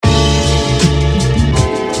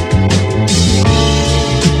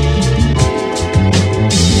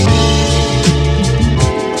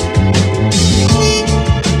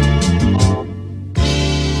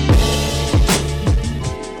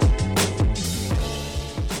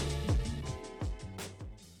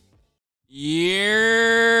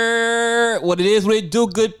what it is, what it do,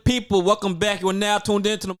 good people. Welcome back. You are now tuned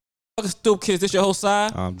in to the motherfucking Stoop Kids. This your host,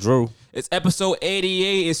 side. I'm Drew. It's episode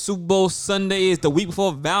 88. It's Super Bowl Sunday. It's the week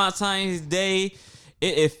before Valentine's Day.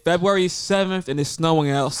 It is February 7th, and it's snowing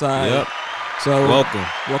outside. Yep. So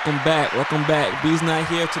Welcome back. B's not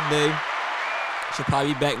here today. She'll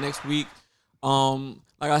probably be back next week.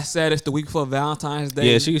 Like I said, it's the week before Valentine's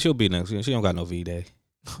Day. Yeah, she'll be next week. She don't got no V-Day.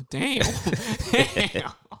 Damn.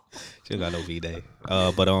 She don't got no V-Day.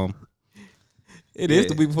 It is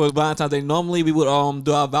the week before Valentine's Day. Normally we would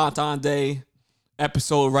do our Valentine's Day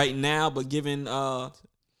episode right now, but given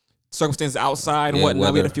circumstances outside and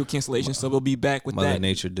whatnot, we had a few cancellations, so we'll be back with Mother that.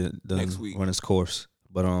 Nature done next week. Run its course.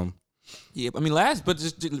 But yeah, I mean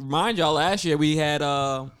just to remind y'all, last year we had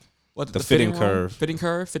the fitting curve. Fitting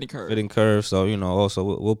curve. So also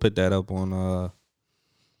we'll put that up on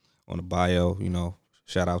the bio.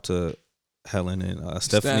 Shout out to Helen and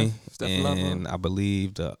Stephanie, Steph and Lover. I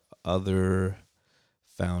believe the other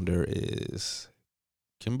founder is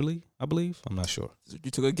Kimberly. I'm not sure.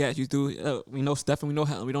 You took a guess. You threw. We know Steph and we know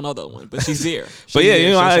Helen. We don't know the other one, but she's there. But yeah,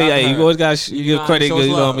 you always got You give know, credit. shows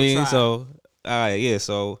You know what I love, mean? try. So all right, yeah.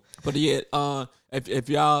 So But yeah, if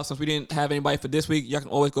y'all, since we didn't have anybody for this week, y'all can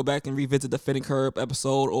always go back and revisit the Fitting Curve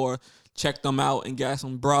episode or check them out and get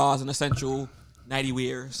some bras and essential nighty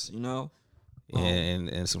wears. yeah,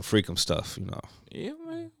 and some freakum stuff. Yeah,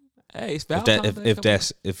 man. Hey, it's Valentine's Day.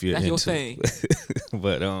 If you're That's into your thing.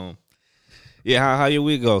 But yeah, how your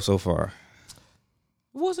week go so far?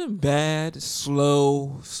 It wasn't bad.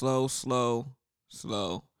 Slow.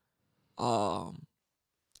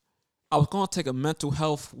 I was gonna take a mental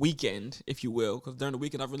health weekend, if you will, because during the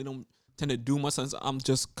weekend I really don't tend to do much since I'm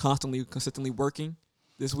just consistently working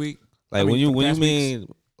this week. Like for the when you past mean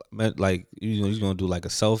like you're gonna do like a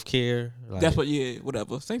self-care? Like, That's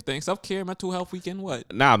whatever. Same thing. Self-care, mental health weekend,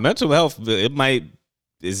 what? Nah, mental health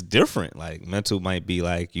it's different. Like mental might be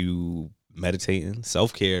like you meditating.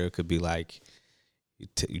 Self-care could be like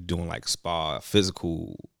you doing like spa,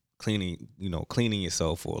 physical cleaning, cleaning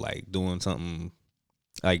yourself, or like doing something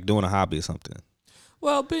like doing a hobby or something.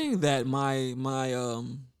 Well, being that my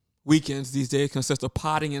weekends these days consist of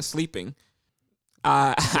potting and sleeping,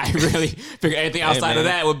 I really figure anything outside of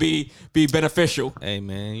that would be beneficial. Hey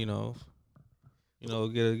man,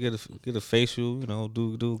 get a facial,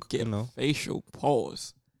 Facial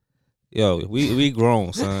pause. Yo, we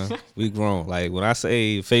grown, son. We grown. Like when I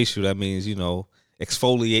say facial, that means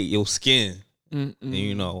exfoliate your skin, and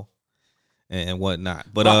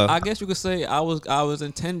whatnot. But I guess you could say I was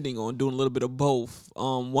intending on doing a little bit of both.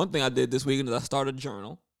 One thing I did this weekend is I started a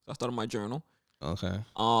journal. I started my journal. Okay.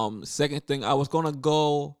 Second thing, I was gonna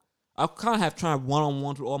go. I kind of have tried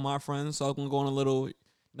one-on-ones with all my friends, so I'm gonna go on a little.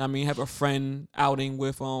 Have a friend outing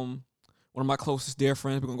with one of my closest dear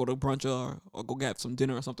friends. We're gonna go to brunch or go get some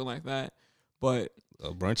dinner or something like that. But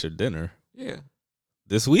a brunch or dinner? Yeah.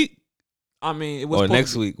 This week? I mean, it was or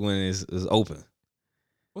next week when it's open.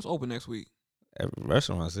 What's open next week? Every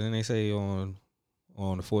restaurants. Didn't they say on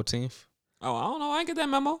the 14th? Oh, I don't know. I didn't get that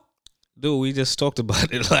memo. Dude, we just talked about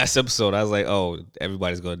it in the last episode. I was like, oh,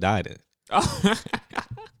 everybody's gonna die then.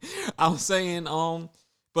 I was saying,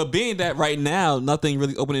 but being that right now nothing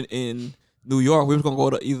really opening in New York, we were gonna go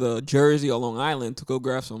to either Jersey or Long Island to go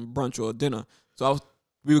grab some brunch or dinner. So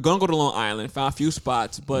we were gonna go to Long Island, found a few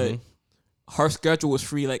spots, but her schedule was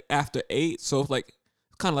free like after 8, so it's like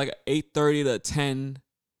kind of like 8:30 to 10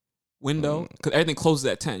 window because everything closes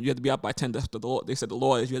at 10. You have to be out by 10. That's the law. They said the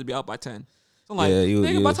law is you have to be out by 10. So I'm like,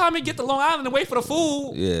 nigga, by the time we get to Long Island and wait for the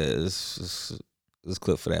food. Yeah, it's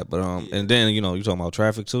clip for that. But and then you talking about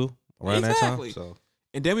traffic too around that time. So.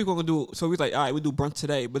 And then we gonna do. So we was like, all right, we do brunch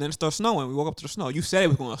today. But then it started snowing. We woke up to the snow. You said it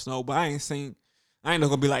was gonna snow, but I ain't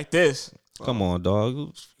gonna be like this. So. Come on,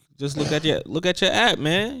 dog. Just look at your app,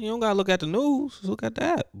 man. You don't gotta look at the news. Just look at the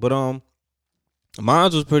app. But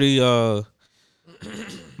mine was pretty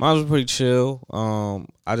chill.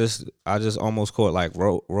 I just almost caught like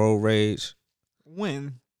road rage.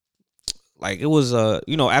 When? Like it was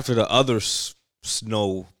after the other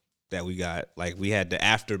snow that we got, like we had the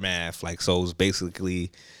aftermath, like so it was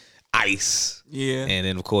basically ice. Yeah. And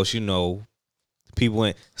then of course people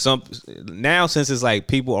went now since it's like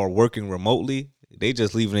people are working remotely, they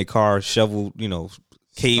just leaving their car shoveled,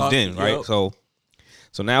 caved in, right? Yep. So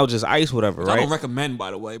now just ice, whatever, right? I don't recommend,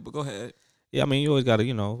 by the way, but go ahead. Yeah, I mean, you always gotta,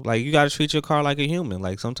 like you gotta treat your car like a human.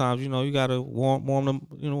 Like sometimes, you gotta warm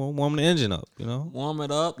the engine up, Warm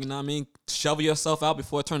it up, you know what I mean? Shovel yourself out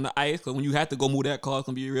before it turns to ice. Because when you have to go move that car, it's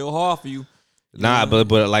gonna be real hard for you.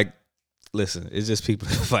 But like, listen, it's just people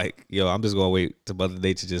like, I'm just gonna wait till Mother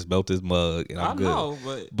Nature just melt this mug and I'm good. I know,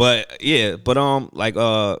 but yeah, like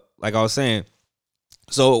I was saying,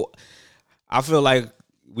 so I feel like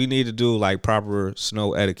we need to do like proper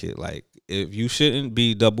snow etiquette. Like if you shouldn't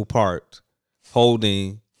be double parked,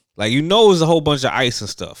 holding like there's a whole bunch of ice and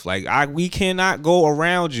stuff. Like we cannot go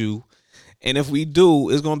around you, and if we do,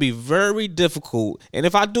 it's gonna be very difficult. And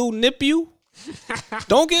if I do nip you,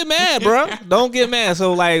 don't get mad, bro. Don't get mad.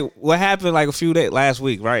 So like, what happened like a few days last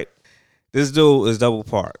week, right? This dude is double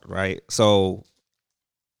parked, right? So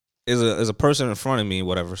is a person in front of me,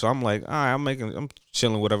 whatever. So I'm like, all right, I'm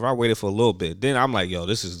chilling, whatever. I waited for a little bit. Then I'm like, yo,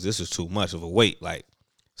 this is too much of a wait. Like,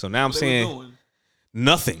 so now I'm saying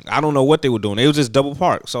nothing. I don't know what they were doing. They was just double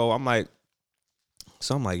parked. So I'm like,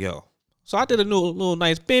 yo. So I did a little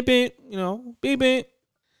nice beep beep, beep beep.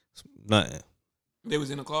 Nothing. They was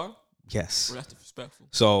in a car? Yes. Well, that's disrespectful.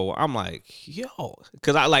 So I'm like, yo,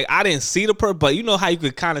 because I didn't see the person, but you know how you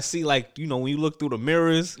could kind of see, like, when you look through the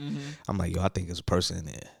mirrors. Mm-hmm. I'm like, yo, I think there's a person in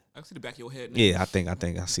there. I can see the back of your head. Now. Yeah, I think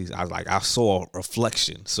I see. I saw a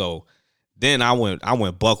reflection. So then I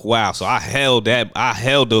went buck wild. So I held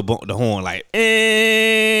the horn like,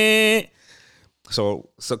 eh. So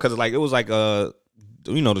because like it was like the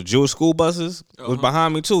Jewish school buses was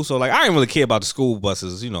behind me too. So like I didn't really care about the school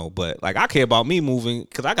buses, but like I care about me moving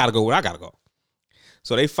because I gotta go where I gotta go.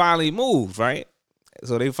 So they finally moved, right?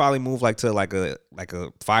 So they finally moved like to like a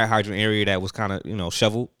fire hydrant area that was kind of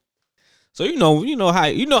shoveled. So you know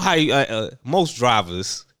how most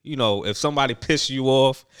drivers, if somebody pisses you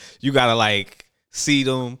off, you gotta like see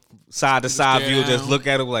them side to side view, just look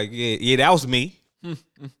at them like yeah that was me.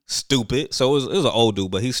 Stupid. So it was an old dude,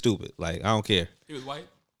 but he's stupid. Like I don't care. He was white,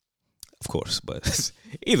 of course, but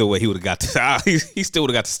either way, he would have got he still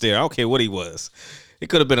would have got to stare. I don't care what he was. It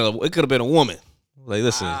could have been a woman. Like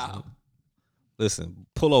listen,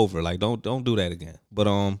 pull over. Like don't do that again.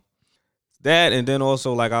 But that, and then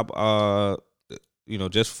also like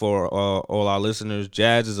just for all our listeners,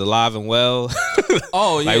 Jazz is alive and well.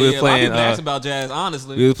 Oh yeah, like we were playing, a lot of people ask about Jazz.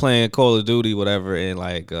 Honestly, we were playing Call of Duty, whatever, and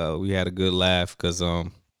like we had a good laugh because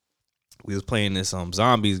we was playing this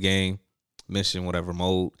zombies game, mission whatever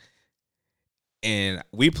mode, and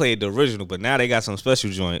we played the original, but now they got some special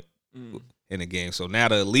joint in the game. So now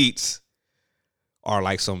the elites are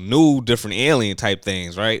like some new different alien type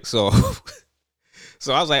things, right? So.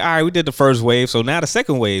 So I was like, all right, we did the first wave. So now the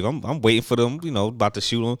second wave, I'm waiting for them, about to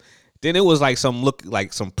shoot them. Then it was like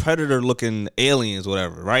some predator looking aliens,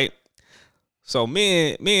 whatever, right? So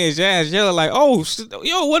me and Jazz yelling like, oh,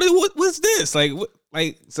 yo, what's this?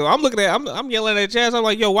 So I'm looking at, I'm yelling at Jazz. I'm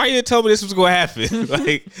like, yo, why you didn't tell me this was gonna happen?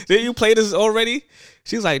 Like, did you play this already?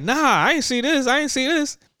 She's like, nah, I ain't see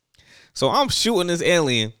this. So I'm shooting this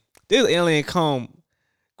alien. This alien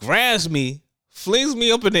grabs me, flings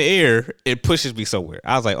me up in the air, and pushes me somewhere.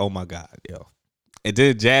 I was like, oh my God, yo. And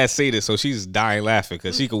then Jazz see this, so she's dying laughing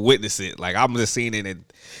because she could witness it. Like I'm just seeing it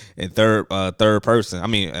in third person. I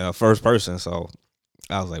mean, first person. So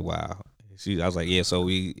I was like, wow. I was like, yeah. So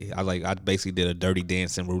I basically did a dirty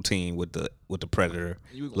dancing routine with the predator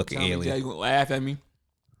looking alien. You gonna laugh at me?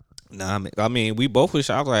 Nah, I mean, we both was.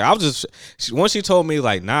 I was just once she told me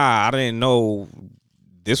like, nah, I didn't know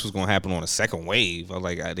this was gonna happen on a second wave. I was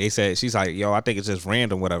like, they said, she's like, yo, I think it's just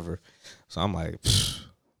random, whatever. So I'm like,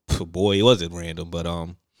 boy, it wasn't random, but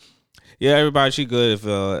yeah, everybody, she good. If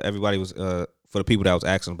everybody was for the people that was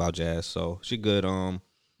asking about Jazz, so she good.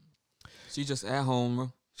 She just at home,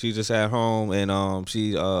 bro. She's just at home, and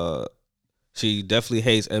she definitely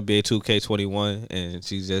hates NBA 2K21, and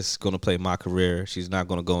she's just gonna play my career. She's not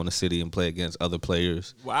gonna go in the city and play against other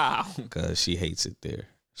players. Wow, because she hates it there.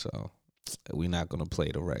 So we're not gonna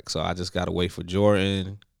play the rec. So I just gotta wait for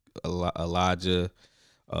Jordan, Elijah,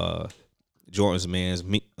 Jordan's man's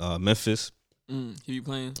Memphis. He be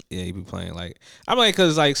playing? Yeah, he be playing. Like I'm like,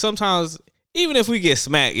 cause like sometimes even if we get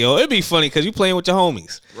smacked, yo, it'd be funny because you playing with your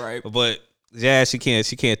homies, right? But yeah, she can't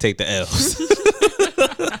take the L's.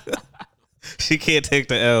 She can't take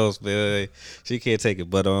the L's, man. She can't take it.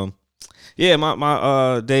 But yeah,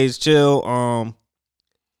 my days chill.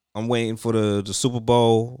 I'm waiting for the Super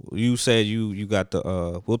Bowl. You said you got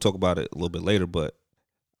the we'll talk about it a little bit later, but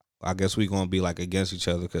I guess we're gonna be like against each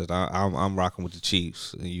other because I'm rocking with the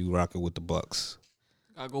Chiefs and you rocking with the Bucks.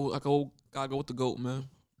 I gotta go with the GOAT, man.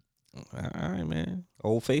 All right, man.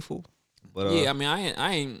 Old faithful. But yeah, I mean,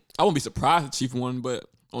 I won't be surprised if Chief won, but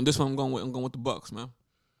on this one, I'm going with the Bucks, man.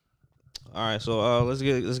 All right, so let's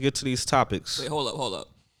get to these topics. Wait, hold up.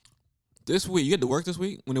 This week, you had to work this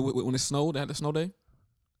week when it snowed. They had the snow day.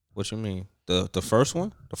 What you mean? The first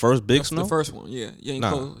one? The first big snow? The first one, yeah. You ain't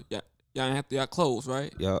closed. Yeah, y'all ain't y'all closed,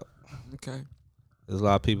 right? Yeah. Okay. There's a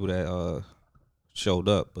lot of people that showed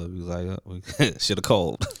up, but we was like, we should have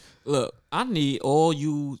called. Look, I need all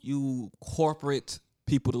you corporate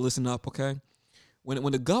people to listen up, okay?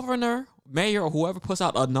 when the governor, mayor, or whoever puts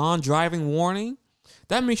out a non-driving warning,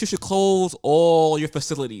 that means you should close all your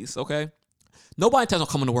facilities. Okay, nobody tells them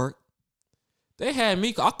coming to work. They had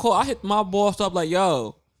me. I hit my boss up like,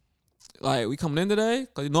 yo, like we coming in today?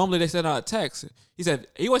 Because normally they send out a text. He said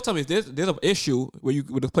he always tell me if there's an issue where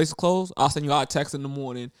the place is closed, I'll send you out a text in the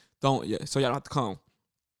morning. So y'all don't have to come.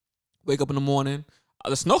 Wake up in the morning.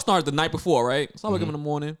 The snow started the night before, right? So I wake up in the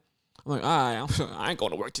morning. I'm like, all right, I ain't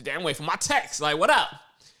going to work today. I'm waiting for my text. Like, what up?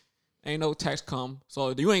 Ain't no text come. So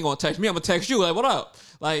you ain't gonna text me. I'm gonna text you. Like, what up?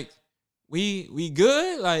 Like, we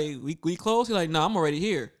good? Like, we close? He's like, nah, I'm already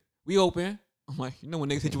here. We open. I'm like, you know when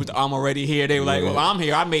niggas hit you with the I'm already here, they were like, well, I'm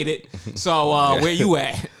here. I made it. So where you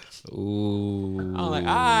at? Ooh. I'm like,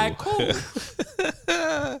 all right,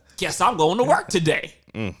 cool. Guess I'm going to work today.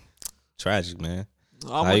 Tragic, man.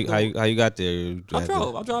 How you got there? I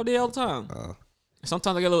drove there all the time.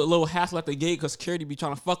 Sometimes I get a little hassle at the gate because security be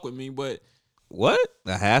trying to fuck with me, but what?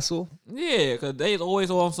 A hassle? Yeah, because they always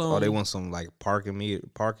on some. Oh, they want some like parking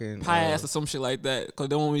pass or some shit like that because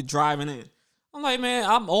they want me driving in. I'm like, man,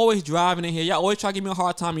 I'm always driving in here. Y'all always try to give me a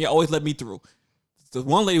hard time and y'all always let me through. The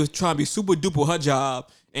one lady was trying to be super duper with her job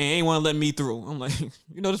and ain't want to let me through. I'm like,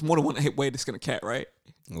 you know, there's more than one way to skin a cat, right?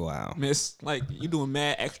 Wow. Miss, like, you doing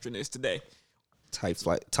mad extraness today.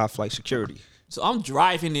 Top flight security. So I'm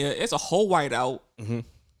driving there. It's a whole whiteout.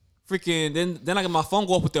 Freaking, then I get my phone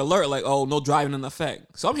go up with the alert, like, oh, no driving in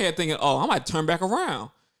effect. So I'm here thinking, oh, I might turn back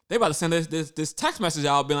around. They about to send this text message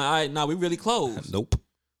out, being like, all right, nah, we really closed. Nope.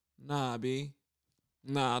 Nah, B.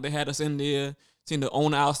 Nah, they had us in there. Seen the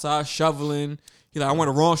owner outside shoveling. He like, I want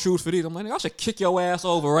the wrong shoes for these. I'm like, I should kick your ass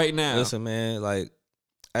over right now. Listen, man, like,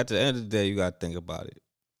 at the end of the day, you got to think about it.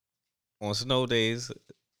 On snow days,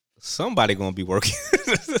 somebody going to be working.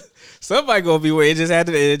 Somebody going to be working.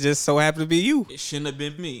 It just so happened to be you. It shouldn't have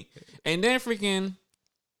been me. And then freaking,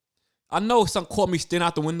 I know something caught me standing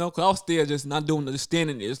out the window because I was still just not doing it, just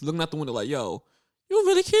standing there, just looking out the window like, yo, you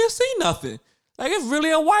really can't see nothing. Like, it's really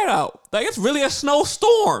a whiteout. Like, it's really a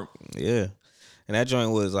snowstorm. Yeah. And that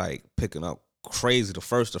joint was, like, picking up crazy the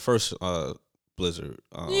first blizzard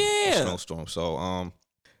snowstorm. So,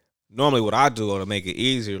 normally what I do to make it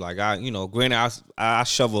easier, like, granted, I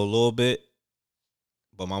shovel a little bit,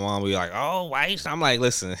 but my mom would be like, oh, why? I'm like,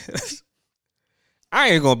 listen, I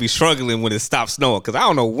ain't going to be struggling when it stops snowing because I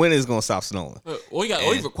don't know when it's going to stop snowing.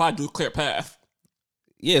 You required to do a clear path.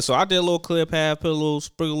 Yeah, so I did a little clear path, sprinkle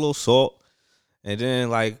a little salt. And then,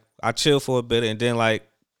 like, I chill for a bit, and then, like,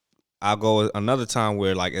 I'll go another time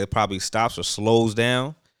where, like, it probably stops or slows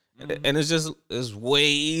down. And it's way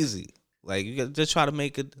easy. Like, you got just try to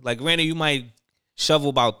make it, like, granted, you might shovel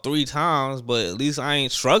about 3 times, but at least I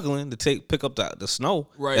ain't struggling to pick up the snow.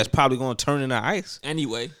 Right. That's probably going to turn into ice.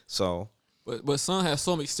 Anyway. So. But son has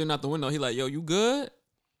so much sitting out the window. He like, yo, you good?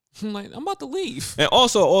 I'm like, I'm about to leave. And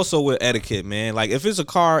also with etiquette, man. Like, if it's a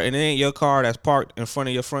car and it ain't your car that's parked in front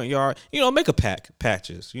of your front yard, make a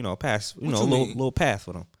patches. Little path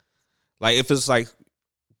for them. Like, if it's like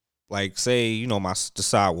say, the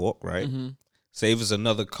sidewalk, right? Mm-hmm. Say if it's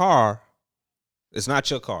another car, it's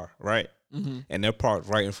not your car, right? Mm-hmm. And they're parked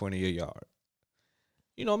right in front of your yard.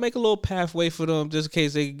 Make a little pathway for them just in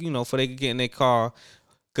case they can get in their car.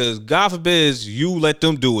 Because God forbid you let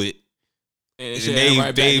them do it. And they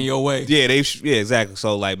right back in your way. Yeah, exactly.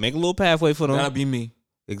 So, like, make a little pathway for them. That'll be me.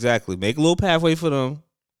 Exactly. Make a little pathway for them.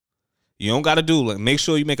 You don't got to do, like, make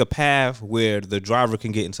sure you make a path where the driver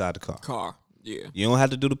can get inside the car. Yeah. You don't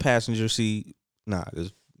have to do the passenger seat. Nah,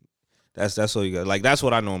 that's all you got. Like, that's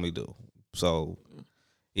what I normally do. So,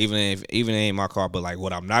 even if it ain't my car, but, like,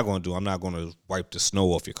 what I'm not going to do, I'm not going to wipe the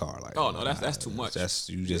snow off your car. Like, oh, no, that's too much.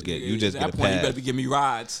 You just get a path. You better be giving me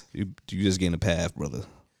rides. You just getting a path, brother.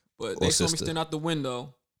 But they saw me standing out the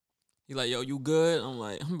window. He like, yo, you good? I'm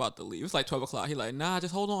like, I'm about to leave. It's like 12 o'clock. He like, nah,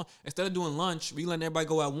 just hold on. Instead of doing lunch, we letting everybody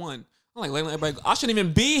go at 1. I'm like, letting everybody go. I shouldn't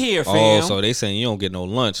even be here, fam. Oh, so they saying you don't get no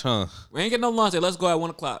lunch, huh? We ain't get no lunch. Let's go at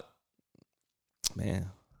 1 o'clock. Man.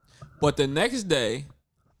 But the next day,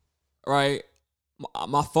 right,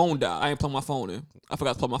 my phone died. I ain't plug my phone in. I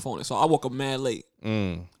forgot to plug my phone in. So I woke up mad late.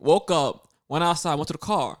 Woke up, went outside, went to the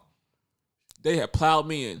car. They had plowed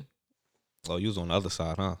me in. Oh, you was on the other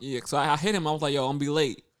side, huh? Yeah, so I hit him. I was like, yo, I'm going to be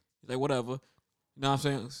late. He's like, whatever. You know what I'm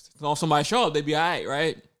saying? So if somebody show up, they be all right,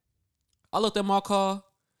 right? I looked at my car.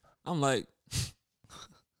 I'm like,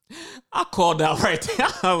 I called out right there.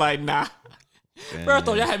 I'm like, nah. First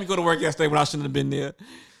off, y'all had me go to work yesterday when I shouldn't have been there.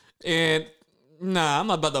 And nah, I'm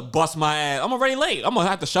not about to bust my ass. I'm already late. I'm going to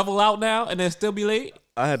have to shovel out now and then still be late.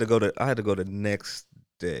 I had to go the next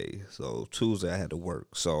day. So Tuesday I had to work.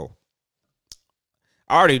 So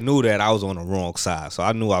I already knew that I was on the wrong side, so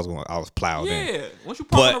I knew I was plowed in. Yeah, once you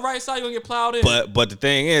park on the right side, you're gonna get plowed in. But the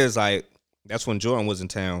thing is, like, that's when Jordan was in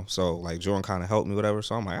town, so like Jordan kind of helped me, whatever.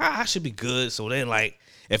 So I'm like, I should be good. So then, like,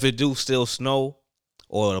 if it do still snow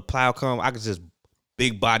or the plow come, I could just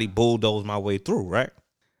big body bulldoze my way through, right?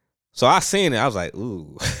 So I seen it, I was like,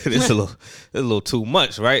 ooh, this a little too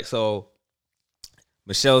much, right? So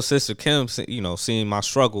Michelle's sister Kim, seeing my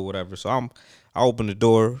struggle, whatever. So I opened the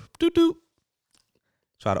door, doot doot,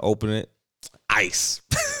 try to open it, ice.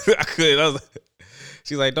 I couldn't. I was like,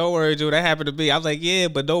 she's like, don't worry, Drew, that happened to me. I was like, yeah,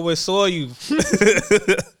 but no one saw you.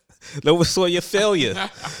 No one saw your failure.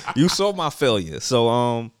 You saw my failure. So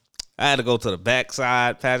I had to go to the back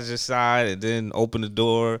side, passenger side, and then open the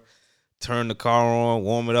door, turn the car on,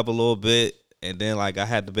 warm it up a little bit, and then like I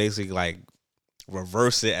had to basically like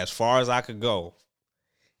reverse it as far as I could go.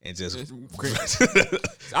 And just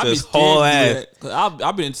I be whole ass.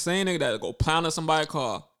 I've been saying nigga that go pound at somebody's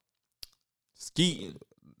car. Skeeting.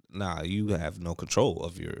 Nah, you have no control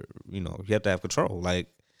of your, you have to have control. Like,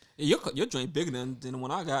 your joint bigger than the one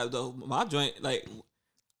I got though. My joint, like,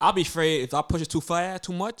 I'll be afraid if I push it too fast,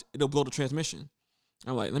 too much, it'll blow the transmission.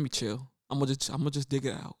 I'm like, let me chill. I'm gonna just dig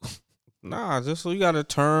it out. Nah, just so you gotta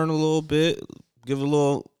turn a little bit, give it a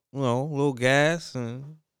little gas,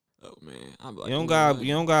 and oh man, I'm like, you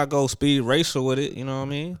don't gotta go speed racer with it. You know what I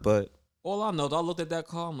mean? But all I know is I looked at that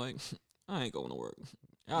car. I'm like, I ain't going to work.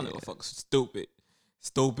 Y'all know fuck stupid.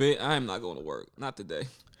 I am not going to work. Not today.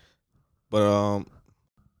 But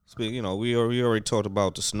we already talked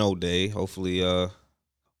about the snow day. Hopefully the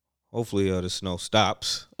snow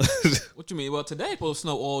stops. What you mean? Well, today it's supposed to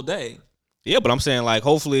snow all day. Yeah, but I'm saying like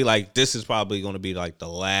hopefully like this is probably going to be like the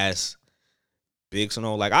last big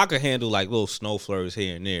snow. Like I could handle like little snow flurries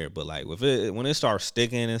here and there, but like when it starts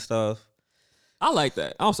sticking and stuff. I like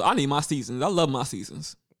that. Also, I need my seasons. I love my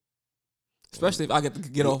seasons. Especially if I get to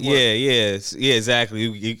get off work. Yeah,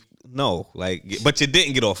 exactly. But you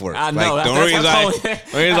didn't get off work. I know.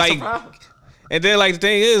 Like, and then like the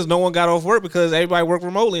thing is, no one got off work because everybody work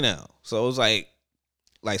remotely now. So it was like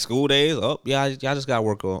school days. Oh yeah, y'all just gotta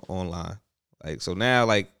work online. Like so now,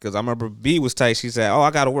 like because I remember B was tight. She said, "Oh,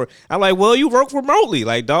 I gotta work." I'm like, "Well, you work remotely,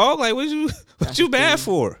 like dog. Like what you bad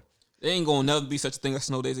for?" There ain't gonna never be such a thing as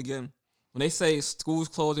snow days again. When they say school's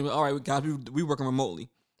closing, all right, we working remotely.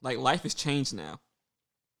 Like life has changed now.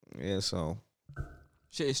 Yeah, so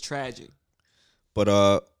shit is tragic.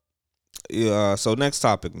 But so next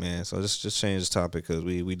topic, man. So just change the topic because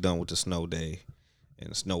we done with the snow day and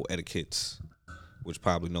the snow etiquettes, which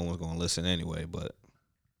probably no one's gonna listen anyway. But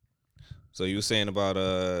so you were saying about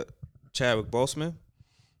Chadwick Boseman?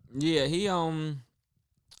 Yeah, he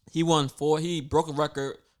won 4. He broke a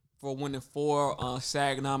record for winning 4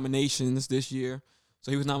 SAG nominations this year. So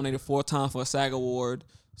he was nominated 4 times for a SAG award.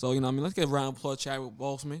 So let's get a round of applause, Chadwick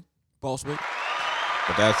Boseman.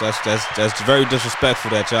 But that's very disrespectful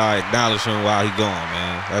that y'all acknowledge him while he gone,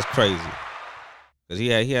 man. That's crazy. Cause he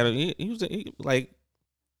was like,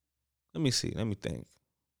 let me think.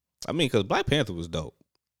 I mean, cause Black Panther was dope.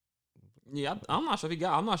 Yeah, I'm not sure if he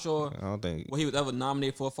got. I'm not sure. I don't think what he was ever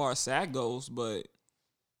nominated for as far as SAG goes, but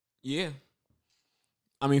yeah.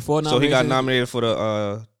 I mean, 4 nominations. So he got nominated for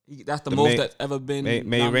the. That's the most that's ever been.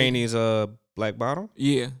 May Rainey's Black Bottom.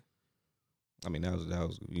 Yeah. I mean, that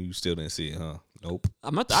was you still didn't see it, huh? Nope.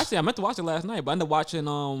 I meant to watch it last night, but I ended up watching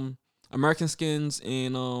American Skins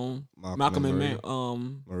and Malcolm and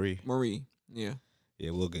Marie. Yeah.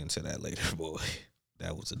 Yeah, we'll get into that later, boy.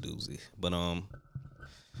 That was a doozy. But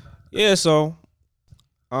yeah. So,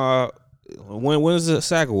 when is the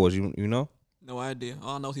SAG Awards? You know? No idea.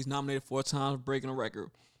 All I know is he's nominated 4 times, breaking a record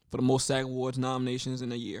for the most SAG Awards nominations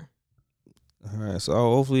in a year. All right. So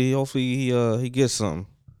hopefully he gets something.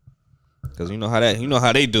 Cause you know how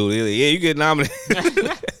they do. Like, yeah, you get nominated,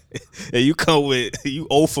 and you come with you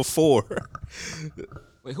 0 for 4.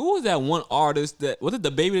 Wait, who was that one artist that was it?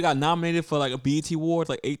 The baby that got nominated for like a BET Awards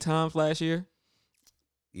like 8 times last year.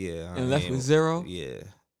 Yeah, and left with 0. Yeah,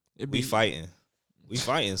 we fighting,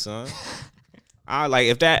 son. I like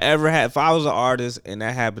if that ever if I was an artist and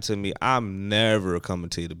that happened to me, I'm never coming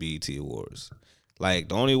to the BET Awards. Like,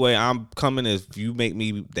 the only way I'm coming is if you make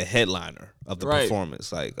me the headliner of the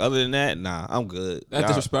performance. Like, other than that, nah, I'm good. That's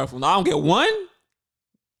disrespectful. No, I don't get 1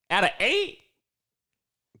 out of 8.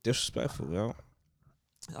 Disrespectful, yo.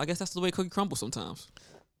 I guess that's the way cookie crumbles sometimes.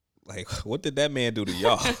 Like, what did that man do to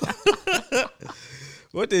y'all?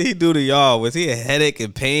 What did he do to y'all? Was he a headache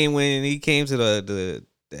and pain when he came to the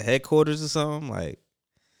headquarters or something? Like,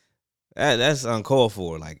 that's uncalled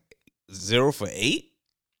for. Like, 0 for 8?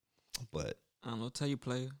 But I don't know. Tell you,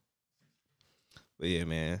 player. But yeah,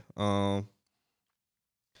 man. All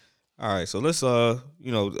All right, so let's all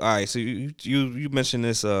right, so you mentioned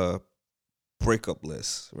this breakup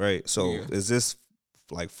list, right? So Yeah. is this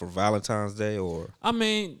like for Valentine's Day or I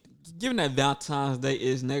mean, given that Valentine's Day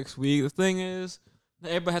is next week, the thing is, not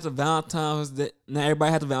everybody has a Valentine's Day. Not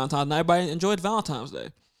everybody has a Valentine's. Not everybody enjoyed Valentine's Day.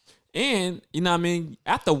 And you know what I mean?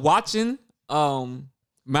 After watching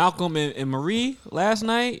Malcolm and Marie last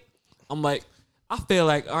night, I'm like, I feel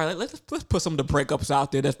like, all right, let's put some of the breakups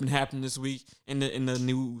out there that's been happening this week in the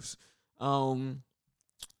news. Not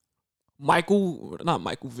Michael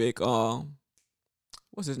Vick,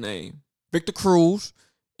 what's his name? Victor Cruz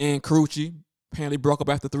and Carucci apparently broke up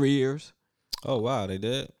after 3 years. oh wow, they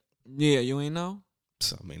did? Yeah, you ain't know?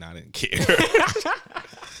 So, I mean, I didn't care.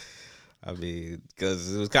 I mean,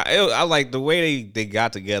 because it was kind I like the way they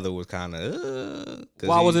got together was kind of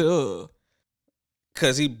Why was it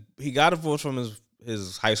because he got divorced from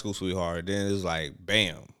his high school sweetheart. Then it was like,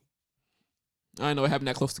 bam, I didn't know it happened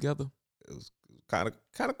that close together. it was kind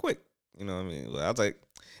of quick. You know what I mean? But I was like,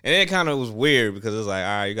 and it kind of was weird because it was like, all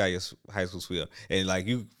right, you got your high school sweetheart, and like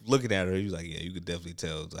you looking at her, you was like, yeah, you could definitely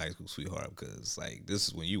tell it's a high school sweetheart because like this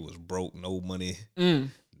is when you was broke, no money,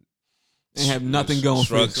 And have nothing going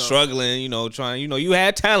for yourself. struggling. You know, trying. You know, you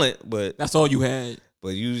had talent, but That's all you had.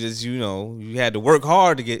 But you just, you had to work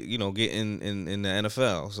hard to get in the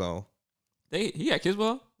NFL. So He had kids,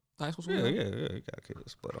 well, high school. yeah, he got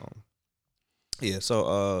kids. But yeah.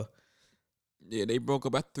 So Yeah, they broke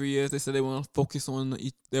up after 3 years. They said they want to focus on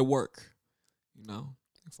their work. You know,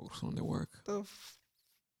 they focus on their work. what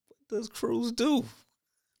does Cruz do?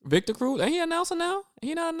 Victor Cruz, ain't he an announcer now? Ain't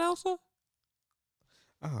he not an announcer?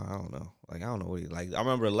 Oh, I don't know. Like I don't know what he like. I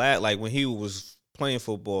remember like when he was playing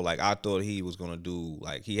football, like I thought he was gonna do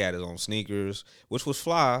like he had his own sneakers, which was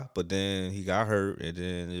fly, but then he got hurt and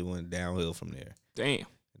then it went downhill from there. Damn.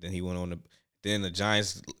 Then he went on then the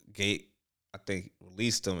Giants I think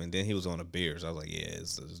released him and then he was on the Bears. I was like, yeah,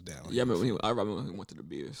 it's downhill. Yeah, I remember when he went to the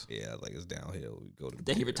Bears. Yeah, like it's downhill. We go to the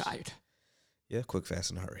Then he Bears. retired. Yeah, quick,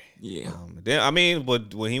 fast, and hurry. Yeah. Then I mean,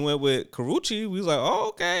 but when he went with Carucci, we was like, oh,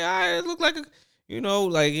 okay, all right, it looked like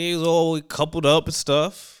like he was all coupled up and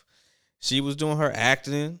stuff. She was doing her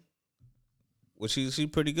acting, which she's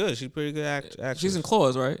pretty good. She's pretty good actress. She's in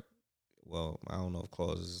Claws, right? Well, I don't know if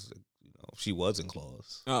Claws is. She was in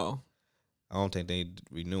Claws. Oh, I don't think they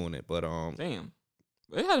renewing it, but damn.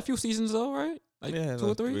 It had a few seasons though, right? Like yeah, 2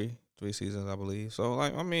 or 3. three seasons, I believe. So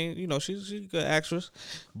like, I mean, she's a good actress,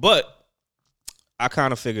 but I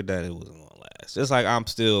kind of figured that it wasn't gonna last. Just like I'm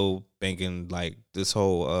still thinking like this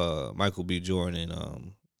whole Michael B. Jordan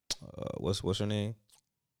and what's her name?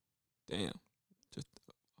 Damn.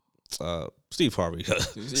 Steve Harvey.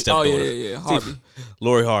 Yeah. Harvey.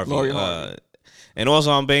 Lori Harvey. Lori Harvey. And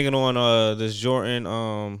also I'm banking on this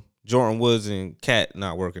Jordan Woods and Cat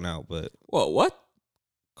not working out, but What?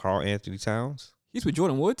 Carl Anthony Towns. He's with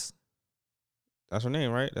Jordan Woods? That's her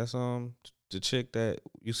name, right? That's the chick that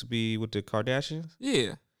used to be with the Kardashians.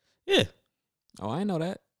 Yeah. Yeah. Oh, I didn't know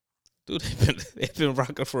that. Dude, they've been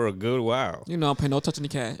rocking for a good while. You know, I'm paying no touching the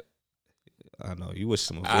cat. I know you wish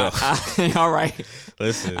them well. All right.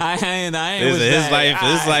 Listen, I ain't his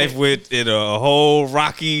life went in a whole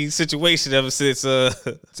rocky situation ever since.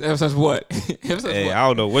 Ever since what? Hey, I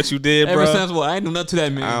don't know what you did, bro. Ever since what? I ain't do nothing to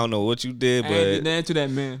that man. I don't know what you did, I ain't did but nothing to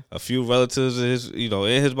that man. a few relatives of his,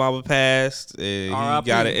 in his mama passed, and he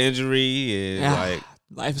got an injury, and like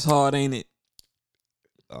life is hard, ain't it?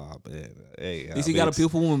 Oh man, hey, At least he got a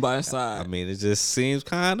beautiful woman by his side. I mean, it just seems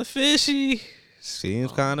kind of fishy.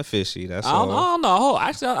 That's I all. don't know.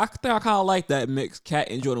 Actually, I think I kind of like that mix, Cat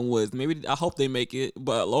and Jordan Woods. Maybe I hope they make it,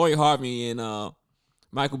 but Lori Harvey and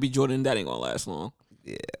Michael B. Jordan, that ain't gonna last long.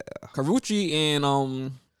 Yeah, Carucci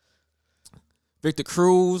and Victor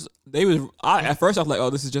Cruz, at first I was like, oh,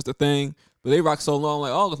 this is just a thing, but they rock so long,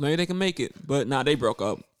 like, oh, maybe they can make it, but nah, they broke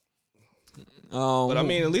up. But I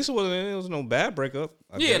mean, at least it was no bad breakup.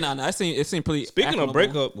 It seemed pretty. Speaking of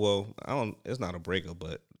breakup, well, it's not a breakup,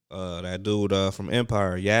 but that dude from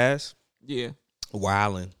Empire, Yaz. Yeah.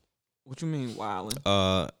 Wildin'. What you mean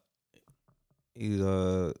wildin'?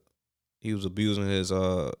 He was abusing his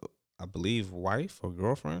I believe wife or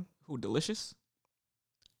girlfriend. Who, Delicious?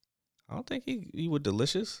 I don't think he was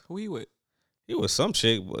Delicious. Who he with? He was some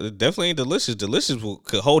chick, but it definitely ain't Delicious. Delicious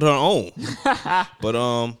could hold her own.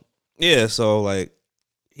 But yeah, so like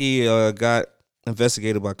he got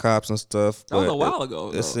investigated by cops and stuff. That was a while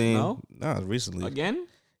ago. It seemed recently. Again?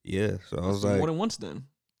 Yeah. So I was like more than once then.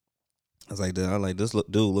 I was like, this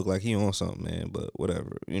dude look like he on something, man. But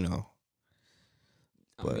whatever, I mean,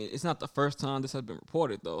 it's not the first time this has been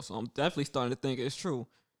reported though, so I'm definitely starting to think it's true.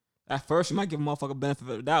 At first, you might give a motherfucker benefit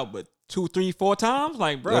of the doubt, but 2, 3, 4 times,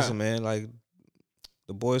 like, bro. Listen, man, like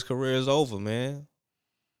the boy's career is over, man.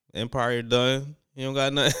 Empire done. He don't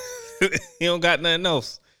got nothing. He don't got nothing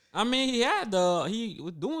else. I mean, he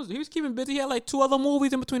was keeping busy. He had like 2 other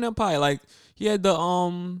movies in between Empire. Like he had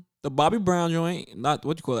the Bobby Brown joint, not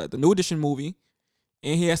what you call that, the New Edition movie,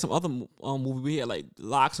 and he had some other movie. We had like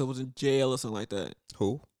Locks, or was in jail or something like that.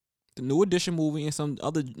 Who? The New Edition movie and some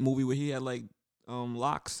other movie where he had like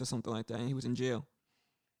Locks or something like that, and he was in jail.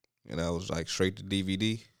 And that was like straight to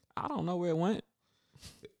DVD. I don't know where it went.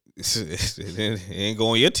 It ain't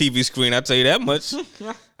going on your TV screen, I tell you that much.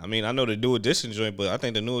 I mean, I know the New Edition joint, but I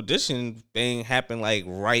think the New Edition thing happened like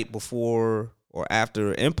right before or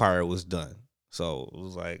after Empire was done. So it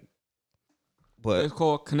was like, but It's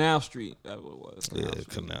called Canal Street. That's what it was.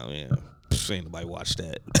 Canal, yeah. Ain't nobody watched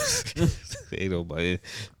that. Ain't nobody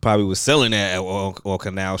probably was selling that on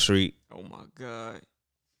Canal Street. Oh my God.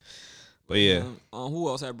 But yeah. Who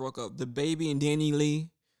else had broke up? The Baby and Danny Lee.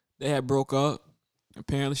 They had broke up.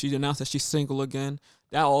 Apparently, she announced that she's single again.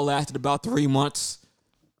 That all lasted about 3 months.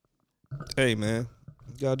 Hey, man,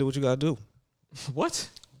 you gotta do what you gotta do. What?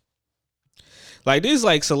 Like these,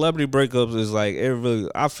 like celebrity breakups is like it really.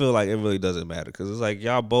 I feel like it really doesn't matter because it's like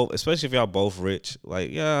y'all both, especially if y'all both rich.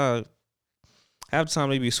 Like yeah, half the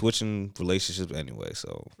time they be switching relationships anyway.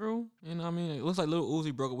 So True. You know what I mean? It looks like Lil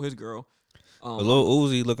Uzi broke up with his girl. but Lil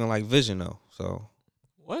Uzi looking like Vision though. So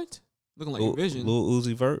what? Looking like Vision. Lil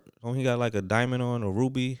Uzi Vert. Don't he got like a diamond on a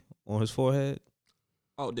ruby on his forehead?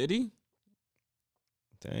 Oh, did he?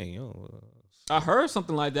 Dang, yo. I heard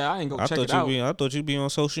something like that. I ain't go check it out. I thought you'd be on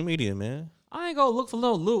social media, man. I ain't go look for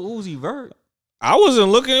Lil Uzi Vert. I wasn't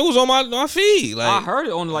looking. It was on my feed. Like I heard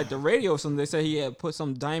it on like the radio or something. They said he had put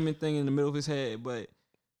some diamond thing in the middle of his head, but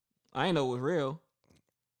I ain't know it was real.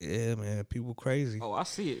 Yeah, man. People crazy. Oh, I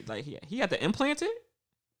see it. Like he had to implant it?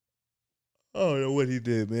 I don't know what he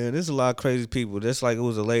did, man. There's a lot of crazy people. Just like it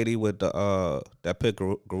was a lady with the that put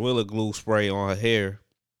Gorilla Glue spray on her hair,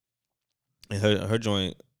 and her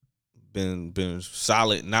joint been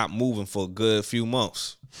solid, not moving for a good few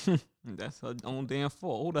months. That's her own damn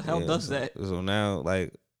fault. Who the hell does that? So now,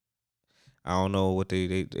 like, I don't know what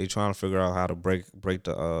they trying to figure out how to break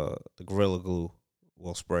the Gorilla Glue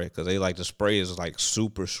spray because they like the spray is like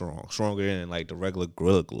super strong, stronger than like the regular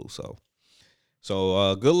Gorilla Glue. So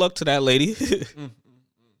good luck to that lady,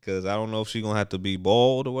 because I don't know if she's gonna have to be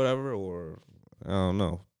bald or whatever, or I don't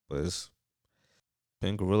know. But it's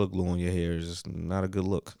putting Gorilla Glue on your hair is just not a good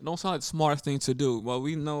look. It don't sound like the smartest thing to do. Well,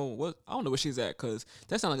 we know what I don't know where she's at because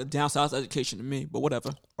that sounds like a down south education to me. But whatever.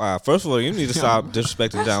 First of all, you need to stop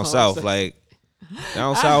disrespecting down south. Like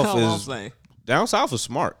down south is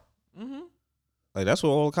smart. Mm-hmm. Like that's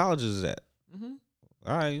where all the colleges is at. Mm-hmm.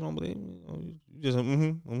 All right, you don't believe me? You just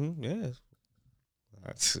yes.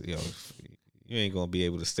 Yo, you ain't gonna be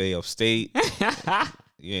able to stay upstate.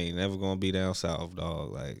 You ain't never gonna be down south,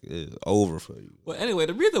 dog. Like it's over for you. Well, anyway,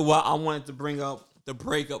 the reason why I wanted to bring up the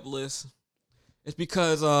breakup list is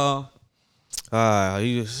because you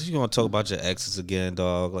gonna talk about your exes again,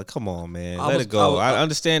 dog? Like, come on, man, let it go. I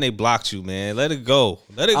understand they blocked you, man. Let it go.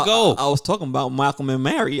 Let it go. I was talking about Malcolm and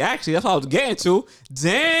Mary. Actually, that's what I was getting to.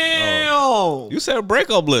 Damn. You said a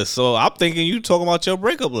breakup list, so I'm thinking you talking about your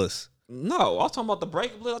breakup list. No, I was talking about the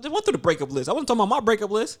breakup list. I just went through the breakup list. I wasn't talking about my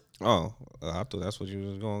breakup list. Oh, I thought that's what you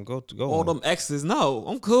was going to go all on. Them exes. No,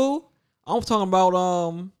 I'm cool. I'm talking about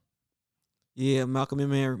Malcolm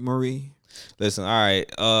and Marie. Listen, all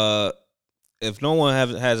right. If no one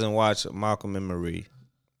hasn't watched Malcolm and Marie,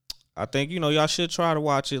 I think y'all should try to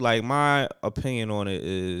watch it. Like my opinion on it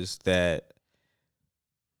is that,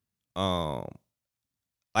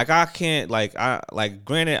 like I can't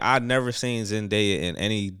granted I've never seen Zendaya in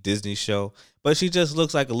any Disney show, but she just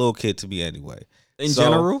looks like a little kid to me anyway. In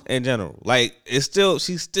general, like she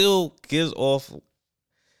still gives off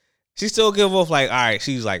like, all right,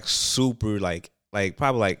 she's like super like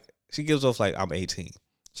probably like she gives off like I'm 18.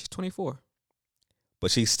 She's 24.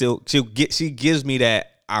 But she gives me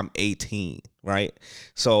that I'm 18, right?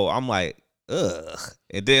 So I'm like, ugh.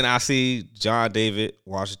 And then I see John David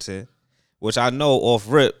Washington, which I know off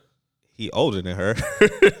rip, he older than her,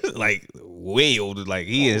 like way older. Like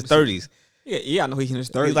he in his 30s. Yeah, I know he's in his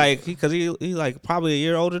 30s. He's like probably a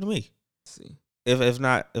year older than me. Let's see, if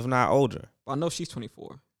not older. I know she's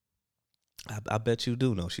 24. I bet you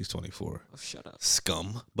do know she's 24. Oh, shut up,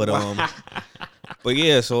 scum. But but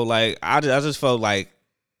yeah. So like I just felt like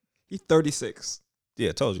he's 36. Yeah,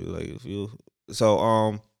 I told you like if you. So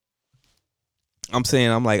I'm saying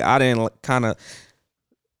I didn't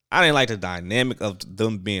like the dynamic of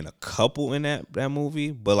them being a couple in that movie,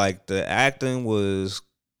 but like the acting was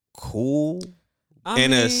cool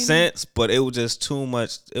in a sense, but it was just too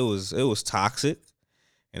much. It was toxic,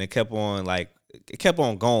 and it kept on like it kept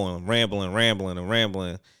on going,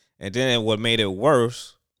 rambling, and then what made it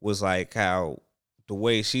worse was like how the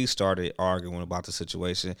way she started arguing about the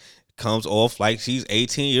situation comes off like she's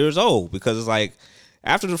 18 years old, because it's like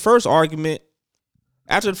after the first argument,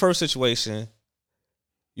 after the first situation,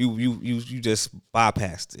 you just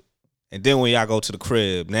bypassed it. And then when y'all go to the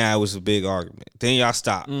crib, now it was a big argument. Then y'all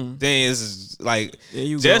stop. Then it's like,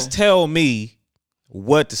 just tell me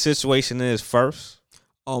what the situation is first.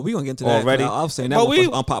 Oh, we gonna get into that already. I was saying that was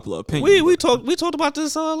unpopular opinion. We talked about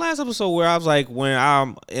this last episode where I was like, when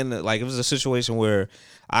I'm in like, it was a situation where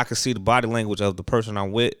I could see the body language of the person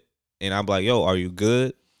I'm with, and I'm like, yo, are you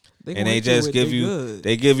good? And they just give you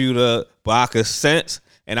the, but I could sense,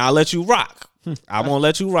 and I'll let you rock. I'm gonna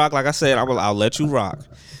let you rock. Like I said, I'll let you rock.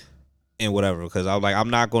 And whatever, because I was like,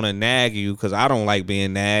 I'm not gonna nag you because I don't like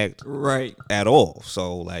being nagged at all.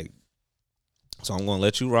 So I'm gonna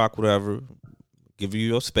let you rock, whatever, give you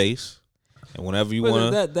your space, and whenever you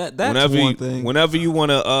wanna, whenever you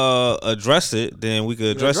wanna address it, then we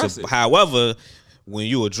could address it. However, when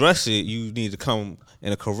you address it, you need to come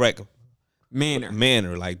in a correct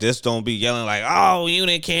manner. Like, just don't be yelling like, "Oh, you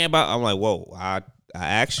didn't care about." I'm like, whoa, I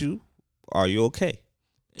asked you, are you okay?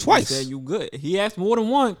 Twice. He said you good. He asked more than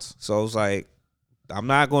once. So it's like, I'm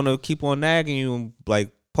not gonna keep on nagging you and like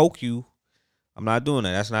poke you. I'm not doing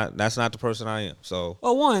that. That's not the person I am. So,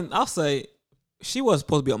 well, one, I'll say she was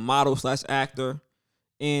supposed to be a model / actor,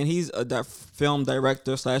 and he's a film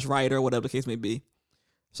director / writer, whatever the case may be.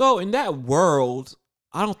 So in that world,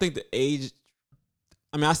 I don't think the age.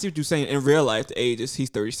 I mean, I see what you're saying. In real life, the age is he's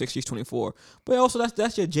 36, she's 24. But also,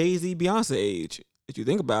 that's your Jay-Z, Beyonce age. If you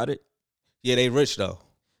think about it. Yeah, they rich though.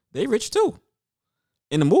 They rich too.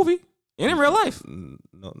 In the movie and in real life.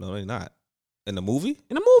 No, they're not. In the movie?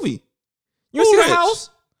 In the movie. You see the house?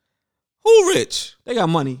 Who rich? They got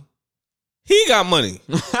money. He got money.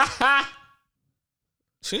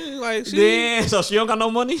 Damn, so she don't got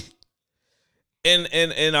no money?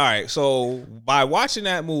 And all right, so by watching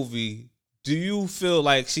that movie, do you feel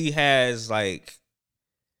like she has like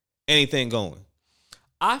anything going?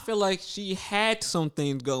 I feel like she had some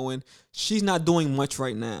things going. She's not doing much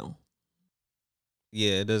right now.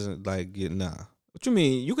 Yeah, it doesn't like get nah. What you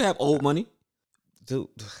mean? You can have old money. Dude,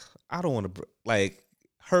 I don't want to like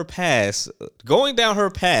her past. Going down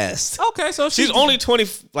her past. Okay, so she's only 20.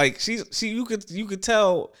 Like you could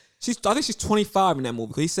tell. I think she's 25 in that movie.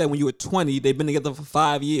 Because he said when you were 20, they've been together for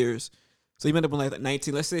 5 years. So he ended up in like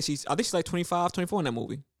 19. Let's say I think she's like 25, 24 in that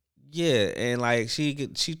movie. Yeah, and like she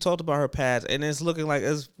talked about her past, and it's looking like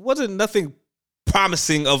it wasn't nothing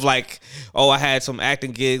promising of like, oh, I had some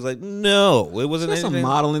acting gigs. Like, no, it wasn't anything. Some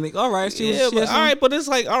modeling. All right, but it's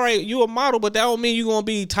like, all right, you a model, but that don't mean you gonna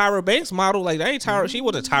be Tyra Banks model. Like, that ain't Tyra. She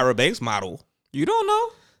was a Tyra Banks model. You don't know.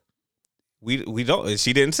 We don't.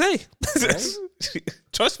 She didn't say. Right?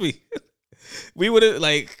 Trust me. We would have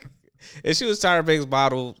like, if she was Tyra Banks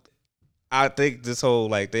model, I think this whole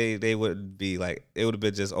like they wouldn't be like, it would have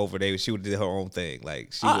been just over. She would have did her own thing.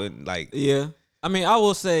 Like she wouldn't like. Yeah, I mean, I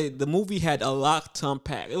will say the movie had a lot to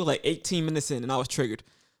unpack. It was like 18 minutes in, and I was triggered.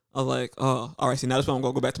 I was like, oh, all right. See, now that's why I'm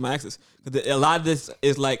gonna go back to my exes. A lot of this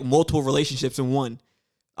is like multiple relationships in one.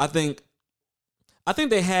 I think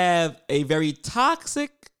they have a very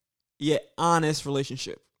toxic yet honest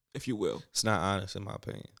relationship, if you will. It's not honest, in my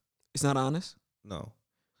opinion. It's not honest? No.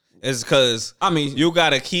 It's because I mean, you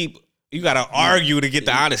gotta argue to get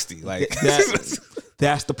the honesty. Like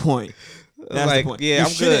that's the point. That's like, the point. Yeah,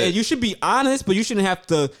 I'm good. You should be honest, but you shouldn't have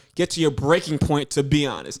to get to your breaking point to be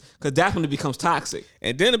honest, because that's when it becomes toxic.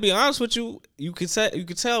 And then to be honest with you, you could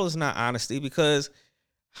tell it's not honesty, because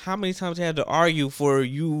how many times you had to argue for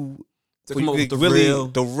you to come up with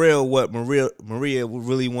the real what Maria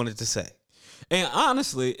really wanted to say. And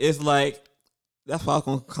honestly, it's like, that's why I was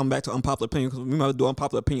gonna come back to unpopular opinion, because we might do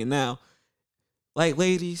unpopular opinion now. Like,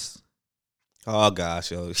 ladies. Oh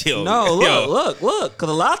gosh, yo. No, look, because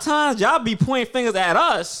a lot of times y'all be pointing fingers at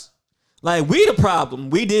us, like we the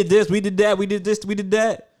problem. We did this, we did that, we did this, we did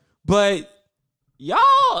that. But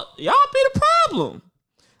y'all be the problem.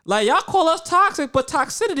 Like, y'all call us toxic, but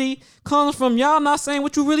toxicity comes from y'all not saying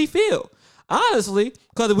what you really feel. Honestly,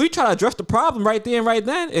 because if we try to address the problem right there and right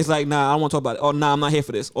then, it's like, nah, I don't want to talk about it. Or nah, I'm not here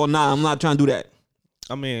for this. Or nah, I'm not trying to do that.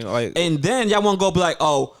 I mean, like, and then y'all want to go be like,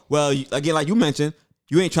 oh, well, again, like you mentioned,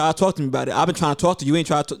 you ain't trying to talk to me about it. I've been trying to talk to you. You didn't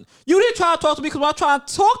try to talk to me, because when I tried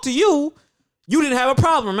to talk to you, you didn't have a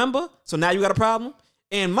problem, remember? So now you got a problem?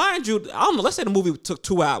 And mind you, I don't know, let's say the movie took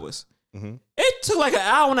 2 hours. Mm-hmm. It took like an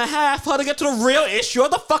hour and a half for her to get to the real issue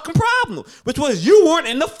of the fucking problem, which was you weren't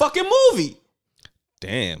in the fucking movie.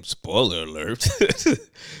 Damn, spoiler alert.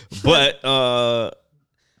 But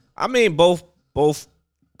I mean, both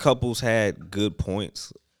couples had good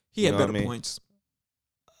points. He had know what better I mean? points.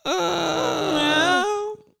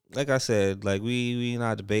 Like I said, like we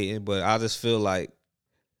not debating, but I just feel like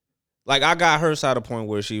I got her side of the point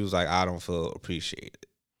where she was like, I don't feel appreciated.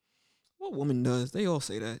 What woman does? They all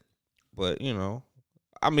say that. But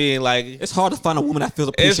I mean, like It's hard to find a woman that feels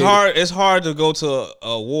appreciated. It's hard to go to a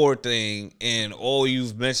award thing and all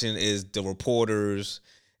you've mentioned is the reporters,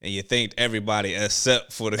 and you thanked everybody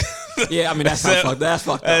except for the Yeah, I mean that's fucked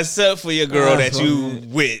up. Except for your girl That's that you fucked up.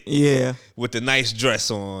 with. Yeah. With the nice dress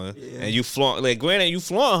on, Yeah. and you flaunt, like, granted you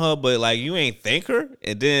flaunt her, but like you ain't thank her,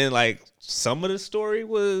 and then like some of the story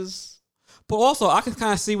was. But also, I can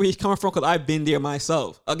kind of see where he's coming from because I've been there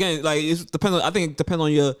myself. Again, like it depends. I think it depends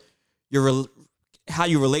on your how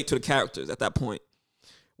you relate to the characters at that point.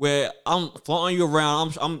 Where I'm flaunting you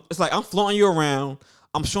around, it's like I'm flaunting you around.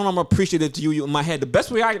 I'm showing I'm appreciative to you in my head the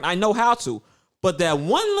best way I know how to. But that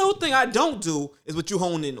one little thing I don't do is what you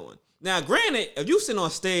hone in on. Now, granted, if you sit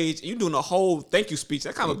on stage and you doing a whole thank you speech,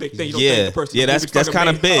 that's kind of a big thing. You don't thank the person. Yeah, that's kind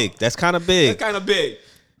of big. That's kind of big. That's kind of big.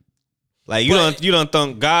 Like you don't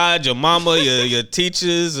thank God, your mama, your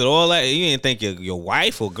teachers, and all that. You didn't thank your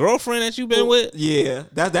wife or girlfriend that you've been with. Yeah,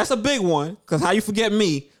 that's a big one. Because how you forget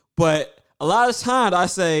me? But a lot of times I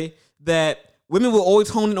say that women will always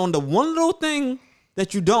hone in on the one little thing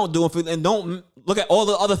that you don't do and don't look at all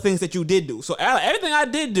the other things that you did do. So everything I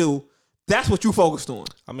did do, that's what you focused on.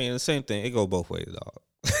 I mean, the same thing. It go both ways, dog.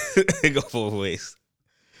 It go both ways.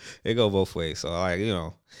 It go both ways. So like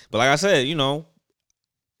but like I said,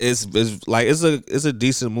 it's like it's a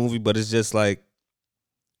decent movie, but it's just like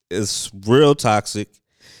it's real toxic,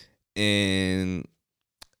 and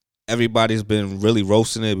everybody's been really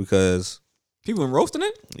roasting it because people been roasting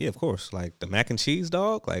it. Yeah, of course. Like the mac and cheese,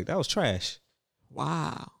 dog. Like that was trash.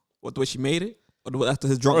 Wow. What, the way she made it? Or after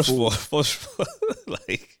his drunk food? First of all,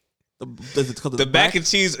 like the mac and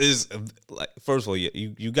cheese is like, first of all,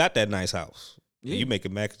 you got that nice house. Yeah. You make a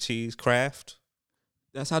mac and cheese craft.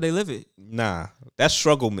 That's how they live it. Nah, that's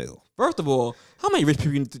struggle meal. First of all, how many rich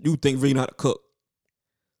people you think really know how to cook?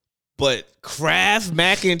 But craft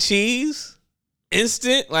mac and cheese,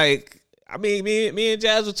 instant, like I mean, me and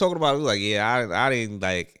Jazz were talking about it. We were like, yeah, I didn't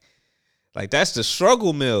like that's the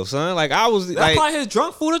struggle meal, son. Like I was, that's like, probably his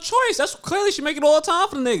drunk food of choice. That's clearly she make it all the time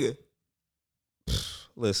for the nigga.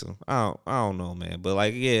 Listen, I don't know, man, but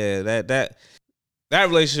like, yeah, that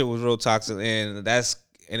relationship was real toxic, and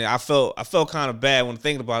I felt kind of bad when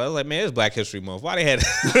thinking about it. I was like, man, it's Black History Month. Why they had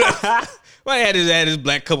this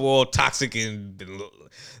black couple all toxic and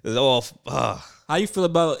all? How you feel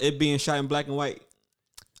about it being shot in black and white?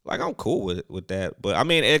 Like I'm cool with that, but I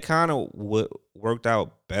mean, it kind of worked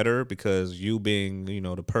out better because you being the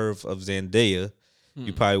perv of Zendaya,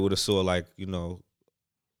 you probably would have saw like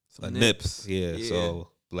a nips. Yeah. So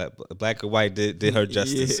black and white did her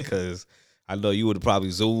justice because I know you would have probably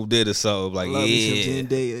zoomed in or something like,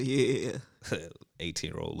 Zendaya, yeah.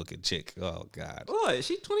 18-year-old looking chick. Oh God. What?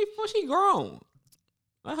 She 24. She grown.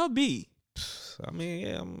 Let her be. I mean,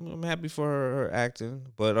 yeah, I'm happy for her acting,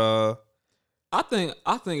 but I think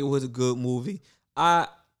it was a good movie. I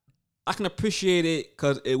can appreciate it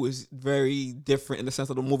because it was very different in the sense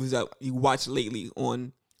of the movies that you watched lately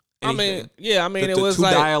on. Anything. It was two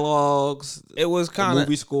like dialogues. It was kind of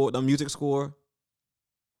movie score, the music score.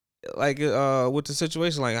 Like with the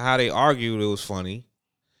situation, like how they argued, it was funny,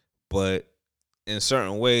 but in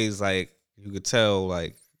certain ways, like you could tell,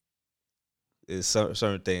 like there's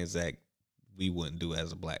certain things that we wouldn't do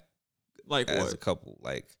as a black, like as what? a couple,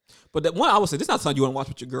 like. But that one, I would say, this is not something you want to watch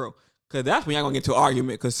with your girl, because that's when y'all gonna get into an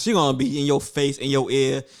argument, because she gonna be in your face, in your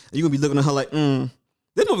ear, and you gonna be looking at her like,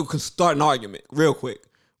 This movie could start an argument real quick.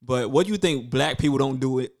 But what do you think black people don't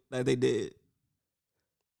do it like they did?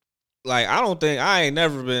 Like I ain't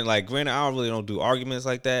never been like. Granted, I don't do arguments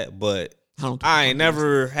like that, but I ain't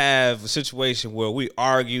never have a situation where we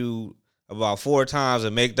argue about 4 times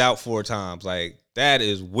and make out 4 times. Like that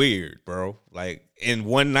is weird, bro. Like in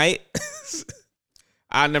one night.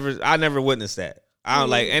 I never witnessed that. I don't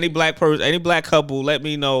like any black person, any black couple. Let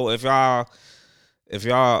me know if y'all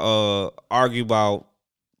argue about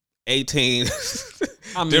 18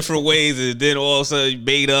 different ways, and then all of a sudden you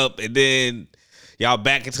made up, and then y'all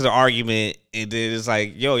back into the argument, and then it's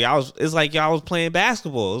like, it's like y'all was playing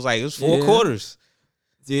basketball. It was 4 quarters.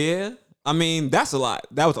 Yeah. I mean, that's a lot.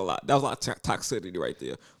 That was a lot. That was a lot of toxicity right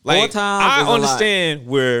there. 4 Like, times. I understand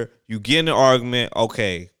where you get in an argument.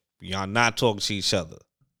 Okay, y'all not talking to each other.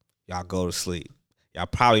 Y'all go to sleep. Y'all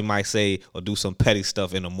probably might say or do some petty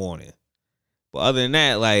stuff in the morning. But other than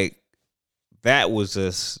that, like, that was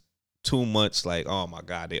just too much. Like, oh my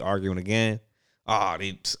God, they arguing again.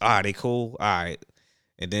 They cool. All right.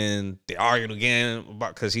 And then they argued again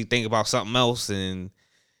about because he think about something else, and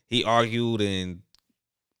he argued and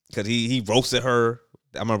because he roasted her.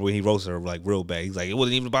 I remember when he roasted her like real bad. He's like, it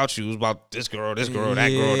wasn't even about you. It was about this girl, that girl,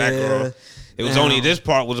 that girl. It was only this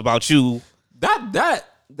part was about you. That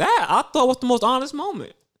I thought was the most honest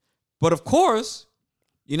moment. But of course,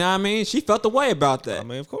 you know what I mean? She felt the way about that. I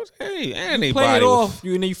mean, of course, hey, anybody you play it off,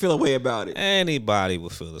 and then you feel a way about it. Anybody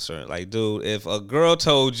would feel a certain like, dude, if a girl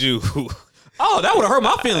told you, oh, that would have hurt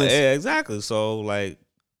my feelings. Yeah, exactly. So like,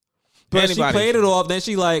 but she played it off. Then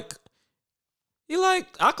she like. I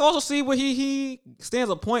can also see where he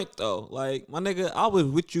stands a point though. Like, my nigga, I was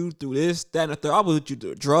with you through this, that, and the third. I was with you through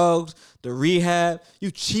the drugs, the rehab.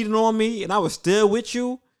 You cheated on me, and I was still with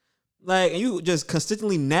you. Like, and you just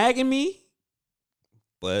consistently nagging me.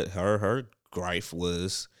 But her gripe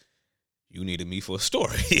was, you needed me for a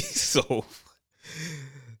story. So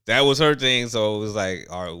that was her thing. So it was like,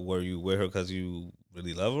 were you with her because you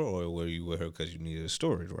really love her, or were you with her because you needed a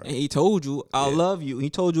story? Right? And he told you, I love you. He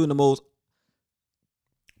told you in the most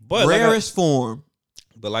rarest form.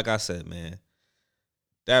 But like I said, man,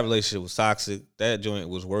 that relationship was toxic. That joint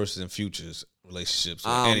was worse than Future's relationships.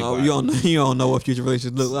 I don't know. You don't know what Future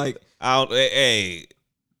relationships look like.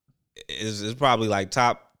 It's probably like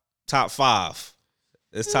top 5.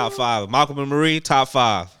 It's top 5. Malcolm and Marie, top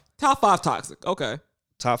 5. Top 5 toxic. Okay.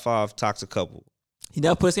 Top 5 toxic couple. He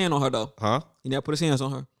never put his hand on her though. Huh? He never put his hands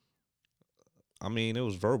on her. I mean, it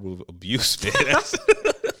was verbal abuse, man.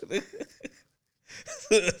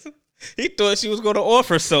 He thought she was going to off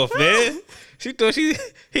herself, man. She thought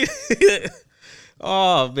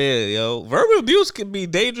oh, man, yo. Verbal abuse can be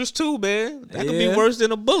dangerous too, man. That could be worse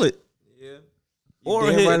than a bullet. Yeah. Or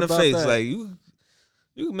a hit in the face. That. Like, you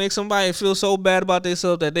can make somebody feel so bad about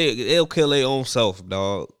themselves that they'll kill their own self,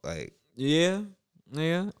 dog. Like, yeah.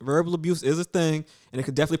 Verbal abuse is a thing, and it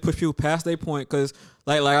could definitely push people past their point. Because,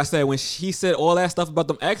 like I said, when he said all that stuff about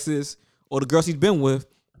them exes or the girls he's been with,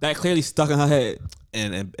 that clearly stuck in her head.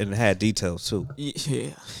 And it had details too.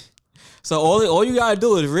 Yeah. So all you gotta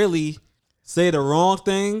do is really say the wrong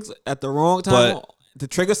things at the wrong time to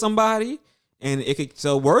trigger somebody, and it could.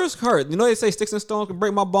 So words hurt. You know they say sticks and stones can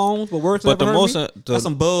break my bones, but words never hurt me. That's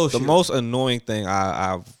some bullshit. The most annoying thing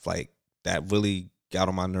I've like that really got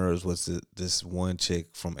on my nerves was this one chick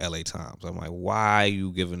from LA Times. I'm like, why are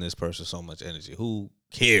you giving this person so much energy? Who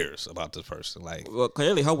cares about this person? Like, well,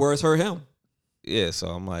 clearly her words hurt him. Yeah, so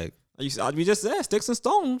I'm like, we just said sticks and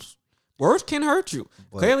stones. Words can hurt you.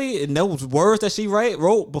 Clearly, and those words that she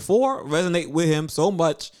wrote before resonate with him so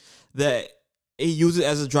much that he used it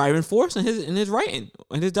as a driving force in his writing,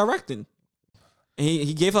 in his directing. And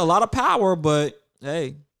he gave her a lot of power, but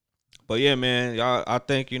hey. But yeah, man, y'all.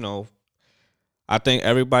 I think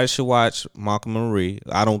everybody should watch Malcolm and Marie.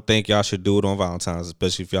 I don't think y'all should do it on Valentine's,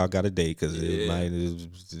 especially if y'all got a date, because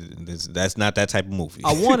that's not that type of movie.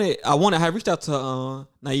 I reached out to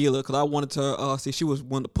Naila because I wanted to see she was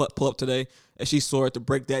one to pull up today, and she saw it to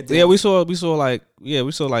break that down. Yeah, we saw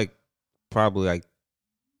like probably like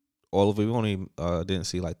all of it. We only didn't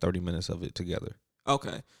see like 30 minutes of it together.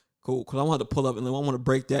 Okay, cool. Because I wanted to pull up and I want to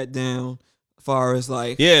break that down. As far as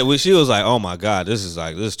like, yeah, when she was like, "Oh my God, this is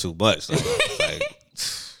too much." Like,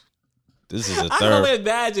 this is a third. I don't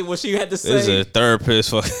imagine what she had to say. This is a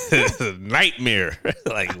therapist for nightmare.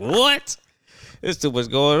 Like, what? There's too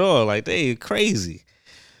much going on. Like, they crazy.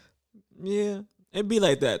 Yeah, it'd be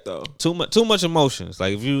like that though. Too much emotions.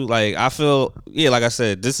 Like, if you like, I feel like I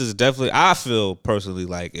said, this is definitely. I feel personally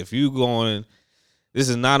like if you going. This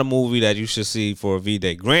is not a movie that you should see for a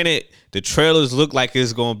V-Day. Granted, the trailers look like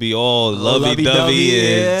it's going to be all lovey-dovey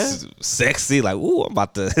and sexy. Like, ooh, I'm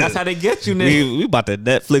about to... That's how they get you, nigga. We about to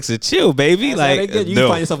Netflix and chill, baby. That's like, how they get you. You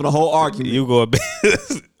find yourself in a whole argument. You going to be...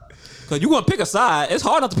 Because you're going to pick a side. It's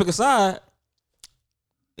hard not to pick a side.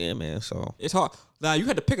 Yeah, man, so... It's hard. Now, you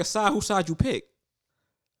had to pick a side. Whose side you pick?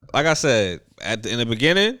 Like I said, in the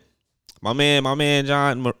beginning, my man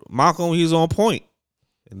John Malcolm, he's on point.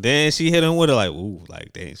 And then she hit him with it like, ooh,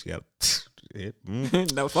 like, dang, she got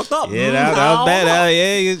that was fucked up. Yeah, that was bad.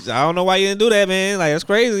 I don't know why you didn't do that, man. Like, that's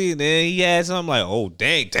crazy. And then he had something like, oh,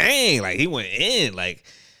 dang. Like, he went in. Like,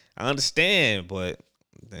 I understand. But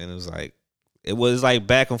then it was like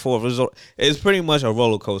back and forth. It's pretty much a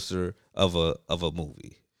roller coaster of a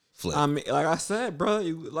movie. Flip. I mean, like I said, bro,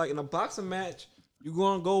 you like in a boxing match, you're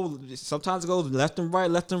going to go, sometimes it goes left and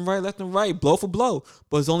right, blow for blow.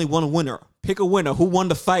 But there's only one winner. Pick a winner. Who won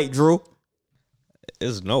the fight, Drew?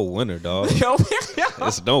 It's no winner, dog.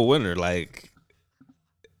 It's no winner. Like,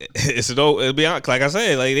 it'll be honest, like I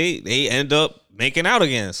said, like they end up making out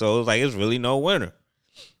again. So it's like, it's really no winner.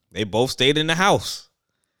 They both stayed in the house.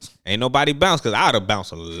 Ain't nobody bounced, because I would have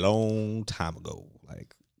bounced a long time ago.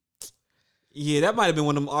 Like, Yeah, that might have been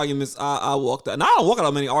one of them arguments I walked out. And I don't walk out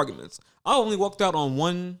on many arguments. I only walked out on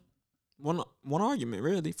one argument,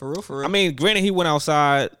 really, for real. I mean, granted, he went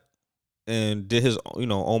outside and did his,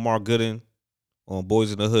 Omar Gooden on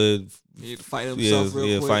Boys in the Hood. He fight himself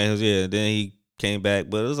real quick. And then he came back,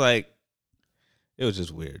 but it was like, it was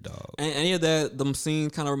just weird, dog. And any of them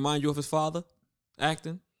scenes kind of remind you of his father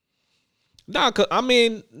acting? Nah, I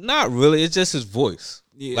mean, not really. It's just his voice.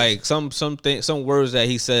 Yeah. Like some words that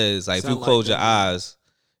he says, like if you close your eyes,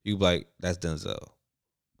 you be like, that's Denzel.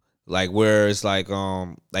 Like where it's like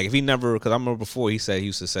if he never, because I remember before he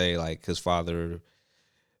used to say like his father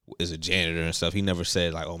is a janitor and stuff. He never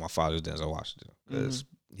said like, oh, my father's Denzel Washington, because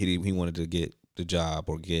he wanted to get the job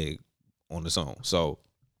or gig on his own. So,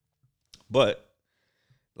 but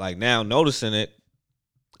like now noticing it,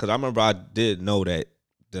 because I remember I did know that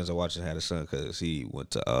Denzel Washington had a son because he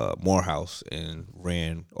went to Morehouse and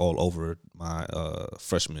ran all over my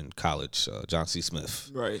freshman college, John C. Smith,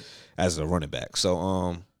 right, as a running back.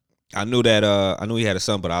 So I knew that I knew he had a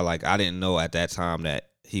son, but I didn't know at that time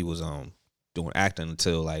that he was doing acting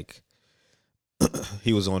until like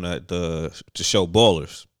he was on the show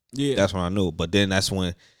Ballers. Yeah, that's when I knew. But then that's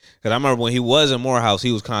when, because I remember when he was in Morehouse,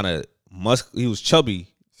 he was kind of he was chubby,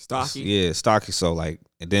 stocky. Yeah, stocky. So like,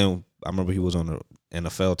 and then I remember he was on the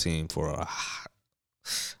NFL team for a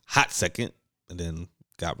hot second, and then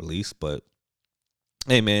got released. But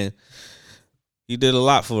hey, man, he did a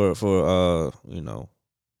lot for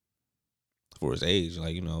his age.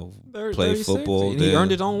 Like, played football. And he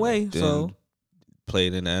earned his own way. So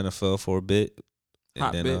played in the NFL for a bit.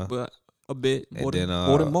 But a bit more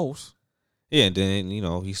than most. Yeah, and then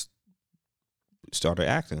he started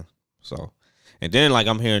acting. So, and then like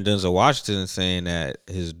I'm hearing Denzel Washington saying that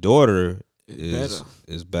his daughter is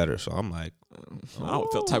better. So I'm like, I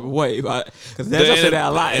don't feel type of way, but because Denzel said that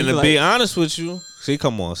a lot. And to be honest with you, see,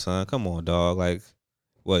 come on, son, come on, dog. Like,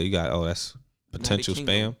 what you got? Oh, that's potential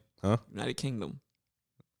spam, huh? United Kingdom.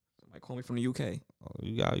 Somebody call me from the UK. Oh,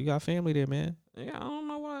 you got family there, man. Yeah, I don't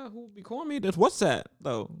know who be calling me. What's that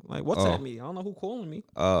though? Like, what's that me? I don't know who calling me.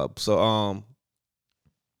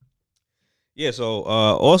 Yeah. So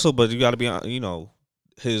also, but you got to be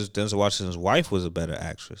his Denzel Washington's wife was a better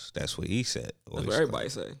actress. That's what he said. That's what everybody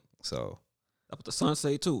say. So that's what the son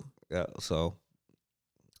say too. Yeah. So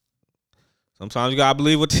sometimes you gotta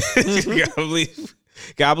believe what you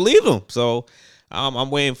gotta believe them. So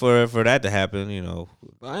I'm waiting for that to happen.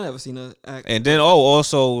 But I never seen her act. And then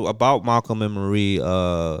also about Malcolm and Marie,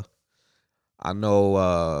 I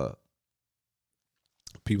know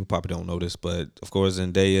people probably don't know this, but of course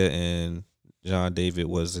Zendaya and John David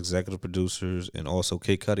was executive producers, and also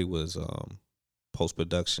Kid Cudi was post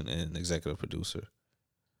production and executive producer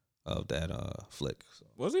of that flick. So,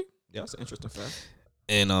 was he? Yeah, that's an interesting fact.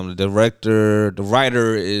 And the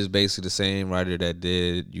writer is basically the same writer that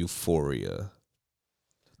did Euphoria,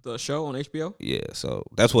 the show on HBO. Yeah, so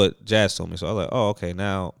that's what Jazz told me. So I was like, oh, okay,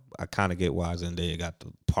 now I kind of get why Zendaya got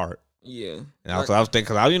the part. Yeah, and I was thinking,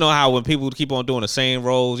 because how when people keep on doing the same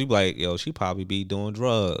roles, you be like, yo, she probably be doing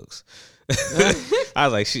drugs. I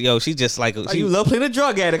was like, she just like you love playing a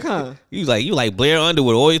drug addict, huh? You like Blair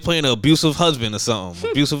Underwood, always playing an abusive husband or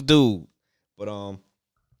something, abusive dude. But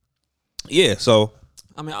yeah. So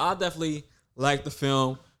I mean, I definitely like the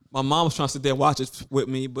film. My mom was trying to sit there and watch it with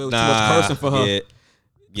me, but it was too much cursing for her.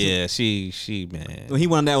 Yeah, she man. When he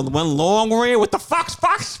went on that one long rant with the fox.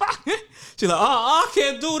 She's like, I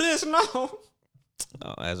can't do this, no.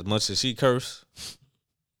 As much as she cursed,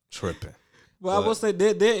 tripping. Well, I will say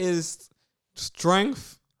there is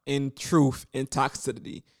strength in truth and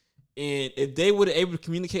toxicity. And if they were able to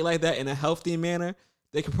communicate like that in a healthy manner,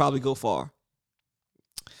 they could probably go far.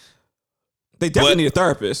 They definitely need a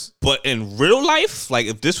therapist. But in real life, like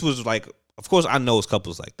if this was like, of course I know it's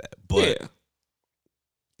couples like that, but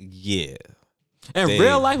yeah. In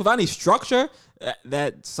real life, without any structure,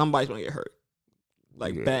 that somebody's gonna get hurt,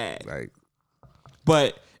 bad. Like,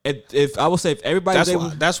 but if I would say if everybody,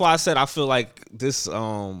 that's why I said I feel like this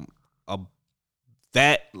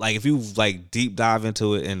that like if you like deep dive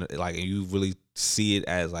into it and like you really see it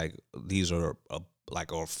as like these are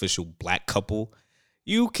like an official black couple,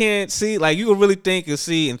 you can't see like you can really think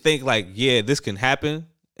like, yeah, this can happen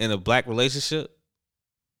in a black relationship.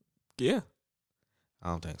 Yeah, I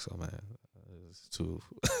don't think so, man. It's too.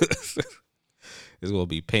 It's gonna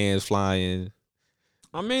be pants flying.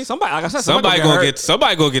 I mean, somebody, like I said, somebody gonna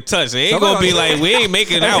get touched. It ain't gonna be like we ain't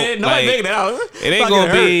making out. Nobody making out. It ain't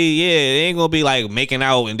gonna be it ain't gonna be like making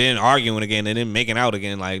out and then arguing again and then making out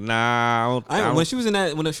again. Like nah. When she was in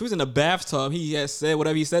the bathtub, he had said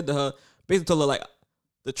whatever he said to her. Basically told her like,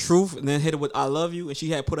 the truth and then hit it with "I love you," and she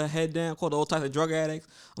had put her head down, called all types of drug addicts.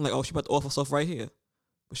 I'm like, oh, she about to offer stuff right here,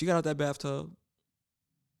 but she got out that bathtub.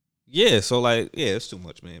 Yeah, so like, yeah, it's too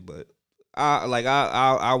much, man. But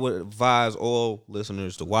I would advise all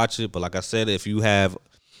listeners to watch it. But like I said, if you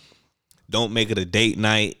don't make it a date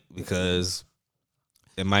night because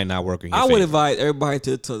it might not work in your I favor. would advise everybody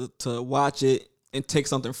to watch it and take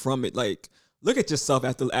something from it. Like, look at yourself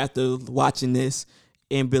after watching this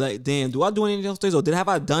and be like, damn, do I do any of those things, or have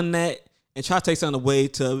I done that? And try to take something away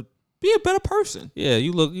to be a better person. Yeah,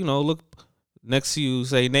 you look next to you,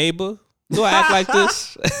 say, neighbor, do I act like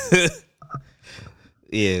this?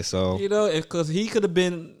 Yeah, so because he could have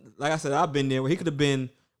been, like I said, I've been there where he could have been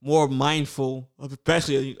more mindful,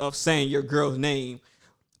 especially of saying your girl's name,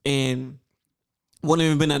 and wouldn't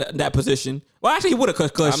even been in that position. Well, actually, he would have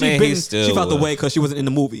because she felt the way because she wasn't in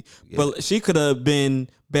the movie. Yeah. But she could have been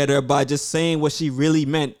better by just saying what she really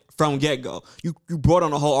meant from get go. You brought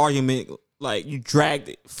on a whole argument, like you dragged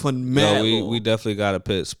it for mad. We definitely got to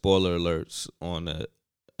put spoiler alerts on the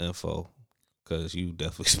info because you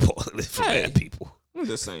definitely spoiled it for bad people. I'm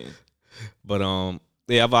just saying. But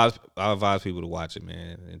yeah, I advise people to watch it,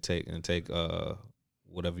 man, and take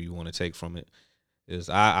whatever you want to take from it.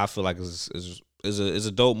 I feel like it's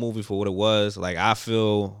a dope movie for what it was. Like I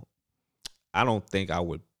don't think I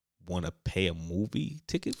would want to pay a movie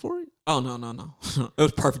ticket for it. Oh no. It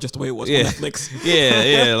was perfect just the way it was on Netflix.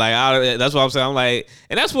 yeah. Like that's what I'm saying. I'm like,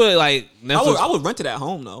 and that's what like Netflix. I would rent it at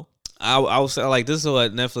home though. I would say like this is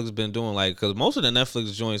what Netflix has been doing. Like because most of the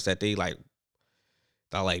Netflix joints that they like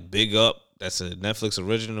big up. That's a Netflix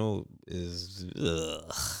original is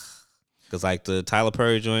because like the Tyler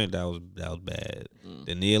Perry joint that was bad.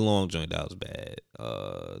 The Nia Long joint that was bad.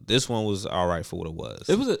 This one was all right for what it was.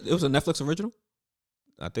 It was a Netflix original.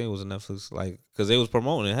 I think it was a Netflix because they was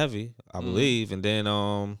promoting it heavy, I believe. And then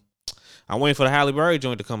I'm waiting for the Halle Berry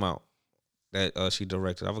joint to come out that she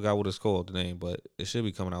directed. I forgot what it's called, the name, but it should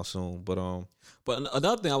be coming out soon. But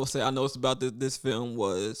another thing I would say I noticed about this film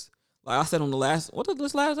was, like I said on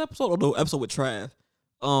this last episode or the episode with Trav,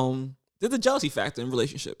 there's a jealousy factor in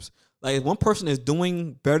relationships. Like if one person is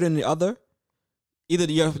doing better than the other, either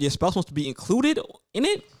your spouse wants to be included in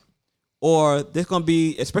it, or there's gonna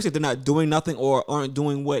be, especially if they're not doing nothing or aren't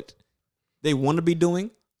doing what they want to be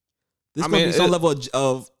doing, there's gonna be some level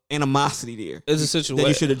of animosity there. It's a situation that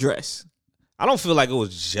you should address. I don't feel like it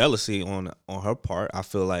was jealousy on her part. I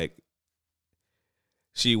feel like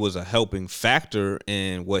she was a helping factor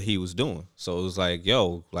in what he was doing. So it was like,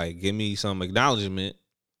 yo, like give me some acknowledgement,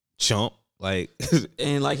 chump. Like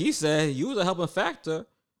and like he said, you was a helping factor,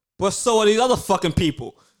 but so are these other fucking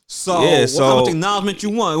people. So yeah, how much acknowledgement you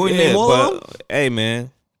want? We name all of them? Hey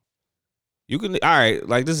man, you can all right.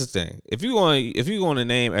 Like this is the thing. If you going to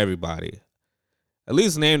name everybody, at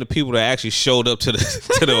least name the people that actually showed up to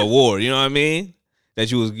the award. You know what I mean?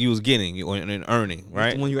 That you was getting and earning,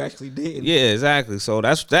 right? The one you actually did. Yeah, exactly. So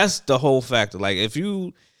that's the whole factor. Like if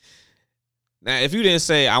you didn't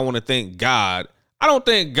say I want to thank God, I don't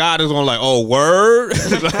think God is gonna like, oh word.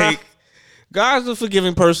 Like God's a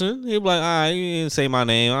forgiving person. He'll be like, all right, you didn't say my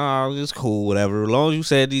name. Oh, it's cool, whatever. As long as you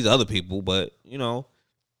said these other people, but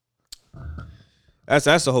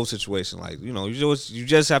that's the whole situation. Like, you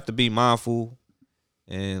just have to be mindful,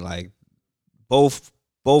 and like both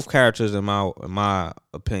characters in my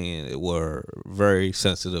opinion were very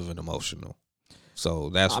sensitive and emotional. So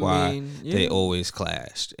that's why they always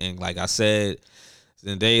clashed. And like I said,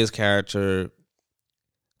 Zendaya's character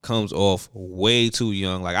comes off way too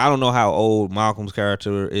young. Like I don't know how old Malcolm's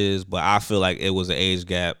character is, but I feel like it was an age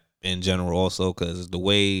gap in general also because the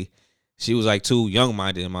way she was like too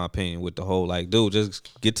young-minded in my opinion with the whole like, dude,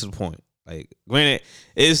 just get to the point. Like granted,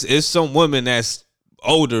 it's some women that's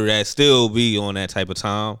older that still be on that type of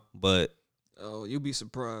time, but you'll be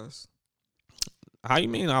surprised. How you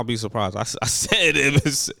mean I'll be surprised? I said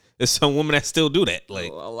it's some women that still do that. Like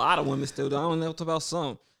a lot of women still do. I don't know about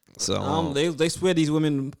some. So they swear these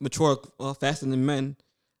women mature faster than men.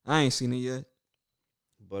 I ain't seen it yet.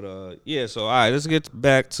 But yeah. So all right, let's get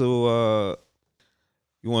back to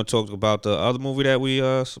you want to talk about the other movie that we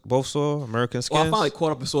both saw, American Skins? Well, I finally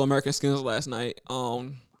caught up and saw American Skins last night.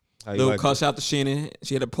 Little cut shout out to Shannon.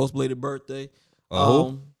 She had a post-belated birthday.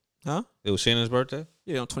 Who? Huh? It was Shannon's birthday?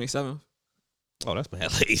 Yeah, on 27th. Oh, that's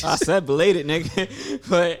mad late. I said belated, nigga.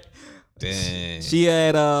 But dang. She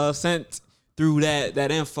had sent through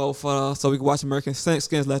that info for so we could watch American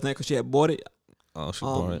Skins last night because she had bought it. Oh, she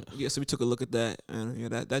bought it. Yeah, so we took a look at that,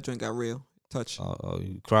 and that joint got real. Touch. Oh,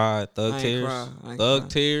 you cried? Thug tears? Thug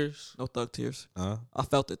tears? No thug tears. Huh? I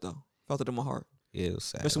felt it though. Felt it in my heart. Yeah, it was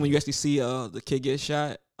sad. Especially when you actually see the kid get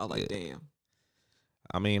shot. I was like, damn.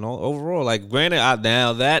 I mean, overall, like, granted,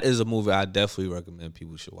 now that is a movie I definitely recommend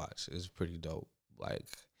people should watch. It's pretty dope. Like,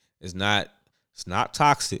 it's not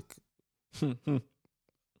toxic,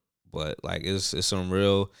 but like it's some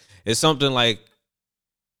real. It's something like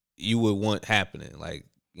you would want happening, like,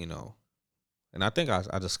 you know. And I think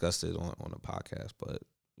I discussed it on the podcast, but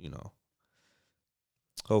you know,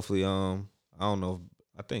 hopefully, I don't know.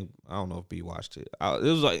 I don't know if B watched it.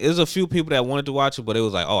 It was a few people that wanted to watch it, but it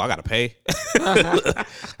was like, oh, I gotta pay.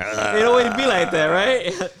 It always be like that,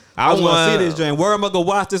 right? I was gonna see this joint. Where am I gonna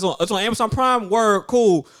watch this on? It's on Amazon Prime. Word,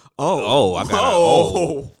 cool. I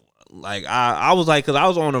got like I was like, cause I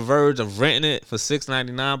was on the verge of renting it for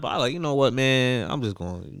 $6.99, but I was like, you know what, man, I'm just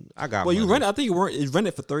going. I got. Well, you rent it. I think you rent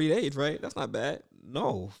it for 30 days, right? That's not bad.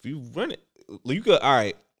 No, if you rent it, you could. All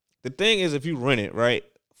right. The thing is, if you rent it right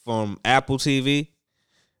from Apple TV,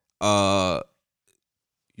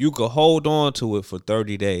 you could hold on to it for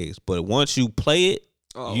 30 days, but once you play it,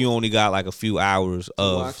 you only got like a few hours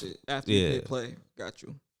of watch it after you hit play. Got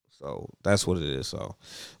you. So that's what it is. So,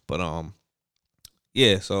 but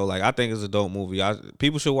yeah. So like, I think it's a dope movie.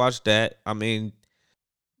 People should watch that. I mean,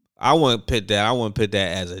 I wouldn't put that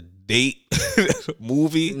as a date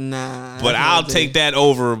movie. Nah, but I'll take that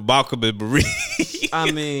over Malcolm and Marie.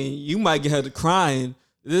 I mean, you might get her to crying.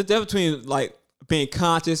 There's a difference between like being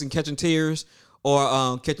conscious and catching tears,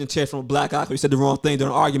 or catching tears from a black eye because you said the wrong thing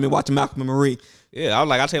during an argument watching Malcolm and Marie. Yeah,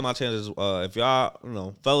 I take my chances. If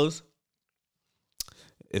y'all, fellas,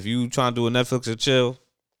 if you trying to do a Netflix and chill,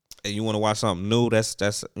 and you want to watch something new, that's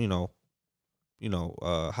hot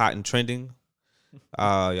and trending,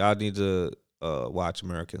 y'all need to watch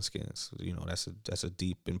American Skins. That's a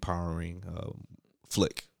deep, empowering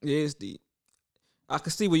flick. Yeah, it's deep. I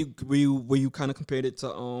can see where you kind of compared it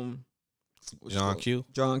to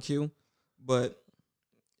John Q, but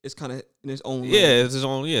it's kind of in its own. Yeah, it's his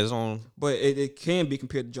own. Yeah, its own. But it can be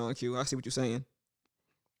compared to John Q. I see what you're saying.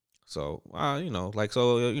 So round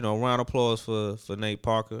of applause for Nate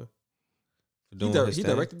Parker. For doing he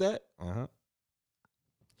directed that.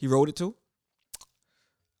 He wrote it too.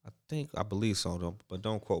 I believe so, but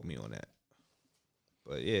don't quote me on that.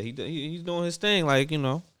 But yeah, he's doing his thing, like,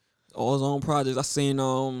 all his own projects. I seen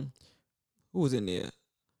who was in there.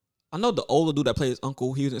 I know the older dude that played his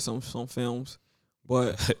uncle. He was in some films,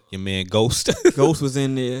 but your man Ghost. Ghost was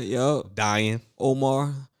in there. Yup. Dying.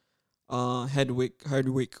 Omar, Hardwick.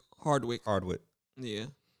 Yeah.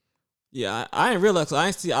 Yeah, I didn't realize. I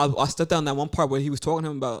didn't see. I stepped down that one part where he was talking to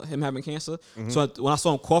him about him having cancer. Mm-hmm. So when I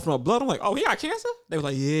saw him coughing up blood, I'm like, "Oh, he got cancer?" They were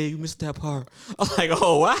like, "Yeah, you missed that part." I was like,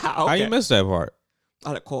 "Oh, wow." Okay. How you missed that part? I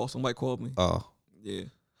had a call. Somebody called me. Oh, yeah.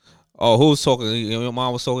 Oh, who was talking? Your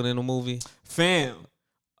mom was talking in the movie. Fam,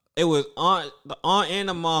 it was the aunt and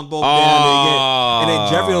the mom both down there, and then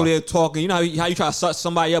Jeffrey over there talking. You know how you try to shut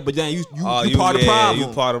somebody up, but then you part of the problem. You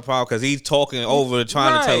part of the problem because he's talking over,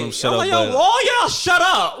 trying to tell him shut up. Like, y'all shut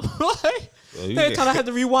up. Every time I had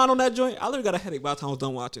to rewind on that joint, I literally got a headache by the time I was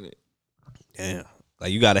done watching it. Damn.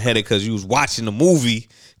 Like, you got a headache because you was watching the movie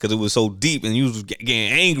because it was so deep and you was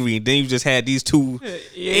getting angry, and then you just had these two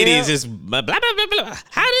idiots just blah, blah, blah, blah.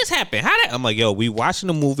 How did this happen? I'm like, yo, we watching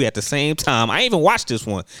the movie at the same time. I ain't even watched this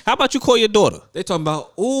one. How about you call your daughter? They talking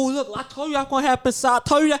about, oh, look, I told you that's going to happen, so I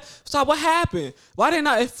told you that. So what happened? Why didn't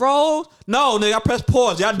it froze? No, nigga, I pressed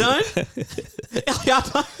pause. Y'all done? Y'all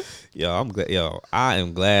done? I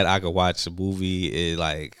am glad I could watch a movie.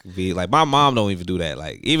 Be like, my mom don't even do that.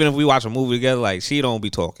 Like, even if we watch a movie together, like, she don't be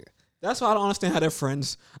talking. That's why I don't understand how they're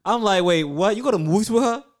friends. I'm like, wait, what? You go to movies with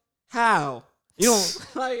her? How? You don't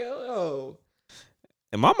like, oh.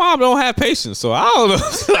 And my mom don't have patience, so I don't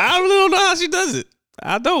know. I really don't know how she does it.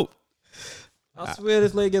 I don't. I swear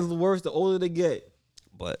this lady gets worse the older they get.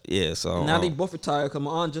 But yeah, so now they both retired. Cause my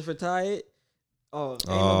aunt just retired. Oh, ain't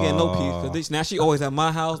no getting no peace. Cause now she always at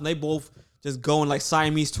my house, and they both just going like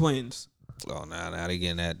Siamese twins. Oh, now they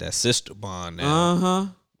getting that sister bond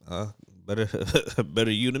now.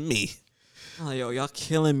 Better you than me. Oh, yo, y'all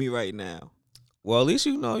killing me right now. Well, at least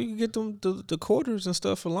you can get them the quarters and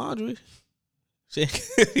stuff for laundry.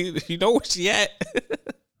 You know where she at.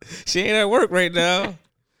 She ain't at work right now.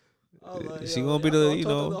 Like, she gonna be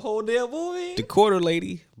the whole damn movie, the quarter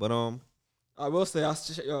lady. But I will say, I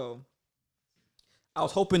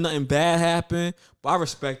was hoping nothing bad happened, but I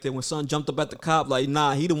respect it when son jumped up at the cop like,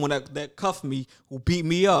 nah, he the one that cuffed me, who beat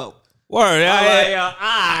me up. Word, I'll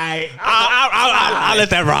let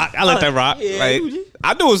that rock. I'll let that rock. Yeah, like,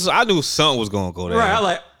 I knew something was gonna go there. Right, I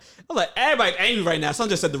was like, everybody's angry right now. Son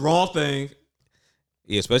just said the wrong thing.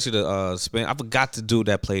 Yeah, especially the Spanish. I forgot the dude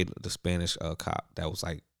that played the Spanish cop. That was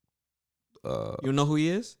like, you know who he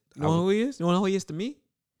is? You know who he is? You want to know who he is to me?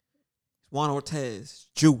 Juan Ortez,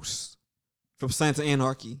 Juice. from Sons of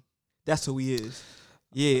Anarchy. That's who he is.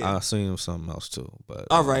 Yeah. I seen him something else too, but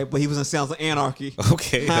All right, but he was in Sons of Anarchy.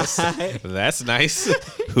 okay, that's nice.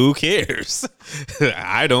 Who cares?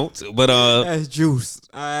 I don't. But That's juice.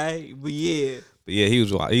 All right, but yeah. But yeah, he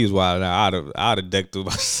was wild. I'd have decked through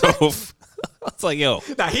myself. I was like, yo,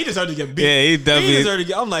 Nah, he deserved to get beat. yeah, he definitely. He deserved to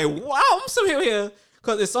get. I'm like, wow. I'm sitting here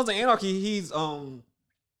because it's Sons of Anarchy. He's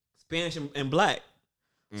Spanish and black.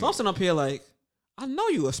 So I'm sitting up here like, I know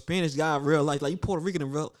you a Spanish guy in real life, like you Puerto Rican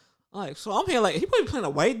in real. Like, so I'm here like he probably playing a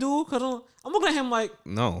white dude because I'm looking at him like,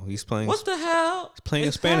 No, he's playing. what the hell? He's playing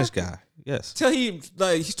a Spanish guy. Yes. Till he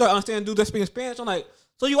started understanding dudes that speaking Spanish. I'm like,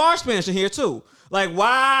 so you are Spanish in here too? Like,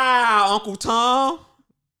 wow, Uncle Tom.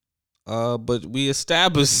 But we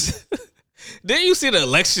established. Didn't you see the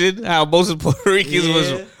election? How most of Puerto Ricans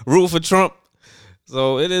was rooting for Trump.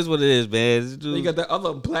 So it is what it is, man. So you got that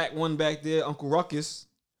other black one back there, Uncle Ruckus.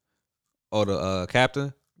 Oh, the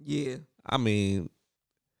captain. Yeah. I mean,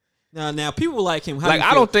 now people like him. How like do you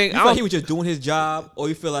I feel? don't think You feel like he was just doing his job, or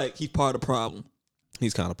you feel like he's part of the problem?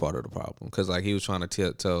 he's kind of part of the problem because like he was trying to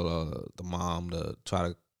tell the mom to try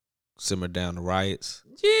to simmer down the riots.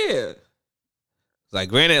 Yeah. Like,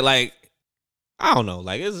 granted, like I don't know,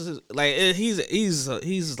 like he's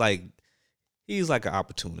like an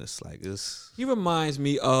opportunist. Like He reminds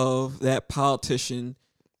me of that politician.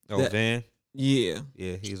 Van. Yeah.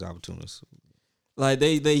 Yeah, he's an opportunist. Like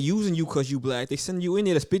they using you because you black. They send you in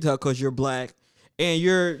there to speak to her because you're black, and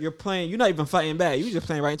you're playing. You're not even fighting back. You just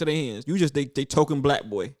playing right into their hands. You just they token black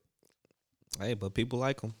boy. Hey, but people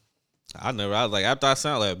like him. I was like, after I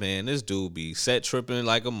sound like, man, this dude be set tripping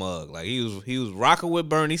like a mug. Like he was rocking with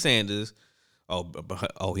Bernie Sanders.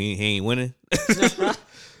 Oh, he ain't winning. I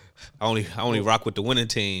only rock with the winning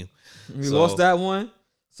team. You lost that one.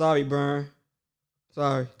 Sorry, Bern.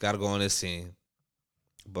 Sorry. Got to go on this team.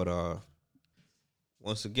 But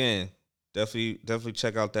once again, definitely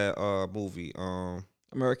check out that movie.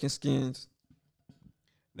 American Skins.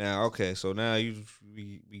 Now, okay, so now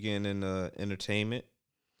we getting into entertainment.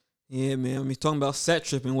 Yeah, man. We talking about set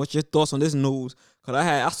tripping. What's your thoughts on this news? Cause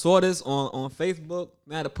I saw this on Facebook.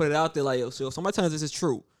 Man, I had to put it out there like, yo, so somebody tells this is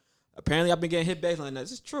true. Apparently, I've been getting hit back like that.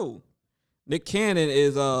 This is true. Nick Cannon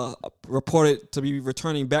is reported to be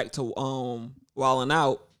returning back to Wild 'N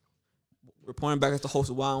Out, reporting back as the host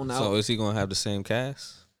of Wild 'N Out. So is he gonna have the same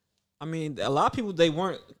cast? I mean, a lot of people, they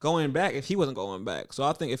weren't going back if he wasn't going back. So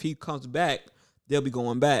I think if he comes back, they'll be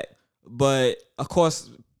going back. But of course,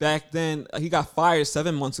 back then he got fired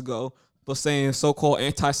 7 months ago for saying so-called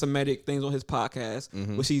anti-Semitic things on his podcast,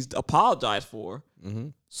 which he's apologized for. Mm-hmm.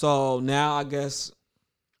 So now I guess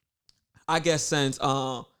since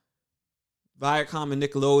Viacom and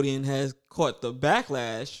Nickelodeon has caught the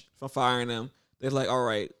backlash from firing him, they're like, all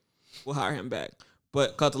right, we'll hire him back.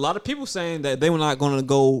 But because a lot of people saying that they were not going to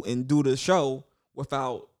go and do the show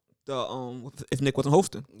without if Nick wasn't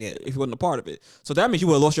hosting, if he wasn't a part of it. So that means you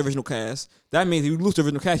would have lost your original cast. That means if you lose the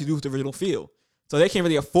original cast, you lose the original feel. So they can't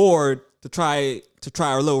really afford to try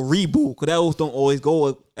a little reboot because those don't always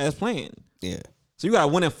go as planned. Yeah. So you got a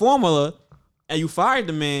winning formula, and you fired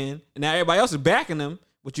the man, and now everybody else is backing him.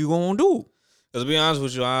 What you gonna do? To be honest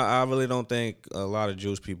with you, I really don't think a lot of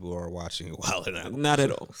Jewish people are watching Wild 'N Out. Not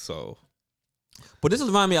at all. So, but this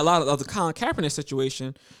reminds me a lot of the Colin Kaepernick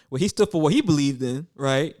situation where he stood for what he believed in,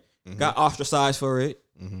 right? Mm-hmm. Got ostracized for it,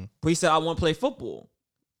 but he said, "I want to play football."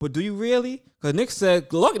 But do you really? Because Nick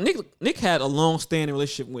said, look, Nick had a long-standing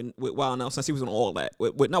relationship with Wild 'N Out since he was in All That.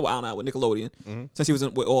 With not Wild 'N Out, with Nickelodeon, since he was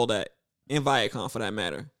with All That and Viacom for that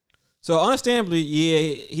matter. So understandably,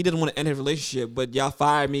 yeah, he didn't want to end his relationship, but y'all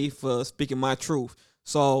fired me for speaking my truth.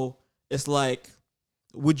 So it's like,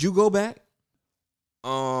 would you go back?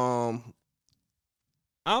 I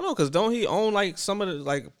don't know, cause don't he own like some of the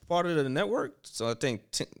like part of the network? So I think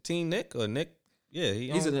Team Nick or Nick, yeah,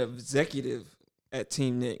 he's an executive at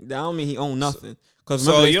Team Nick. That don't mean he owned nothing. Cause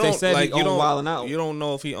so remember they said he owned Wild 'N Out. You don't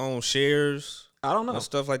know if he owns shares. I don't know and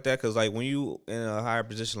stuff like that. Cause like when you in a higher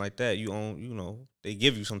position like that, you own. You know, they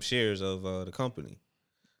give you some shares of the company.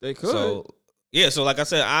 They could. So yeah, so like I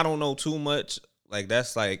said, I don't know too much. Like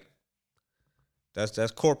that's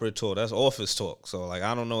corporate talk. That's office talk. So like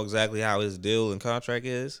I don't know exactly how his deal and contract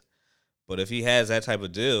is, but if he has that type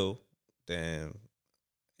of deal, then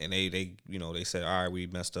and they said, all right, we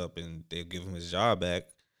messed up, and they give him his job back,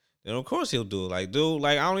 then of course he'll do it. Like dude,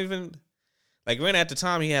 like I don't even like granted at the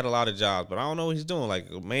time he had a lot of jobs, but I don't know what he's doing. Like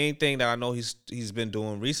the main thing that I know he's been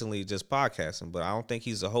doing recently is just podcasting, but I don't think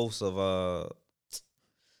he's a host of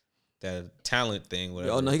that talent thing.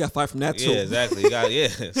 Whatever. Oh no, he got fired from that too. Yeah, exactly. He got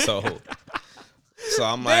So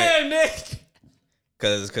I'm like, damn, Nick,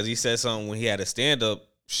 because he said something when he had a stand up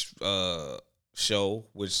show,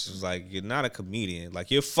 which is like you're not a comedian.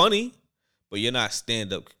 Like you're funny, but you're not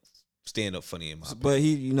stand up funny in my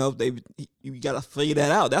opinion. But you gotta figure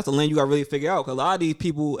that out. That's the lane you gotta really figure out. Cause a lot of these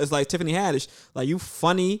people, it's like Tiffany Haddish, like you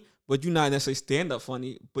funny, but you not necessarily stand up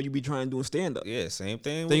funny, but you be trying to do stand up. Yeah, same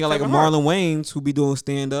thing. Then you got like a Marlon Wayans who be doing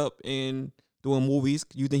stand up and doing movies.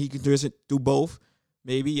 You think he can just do both?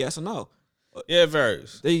 Maybe yes or no. Yeah, it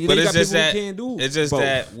varies. But it's just that can't do it's just both.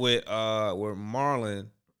 that with Marlon,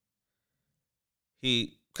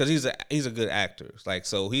 because he's a good actor. Like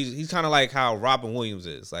so he's kind of like how Robin Williams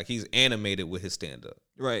is. Like he's animated with his stand up.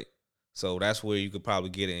 Right. So that's where you could probably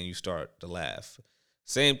get it and you start to laugh.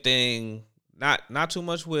 Same thing, not too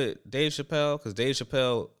much with Dave Chappelle, because Dave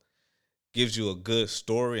Chappelle gives you a good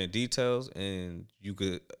story and details and you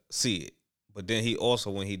could see it. But then he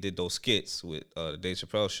also, when he did those skits with the Dave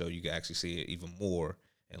Chappelle show, you could actually see it even more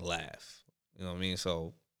and laugh. You know what I mean?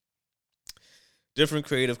 So different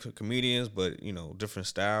creative comedians, but different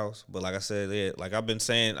styles. But like I said, yeah, like I've been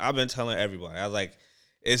telling everybody, I was like,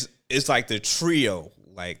 it's like the trio.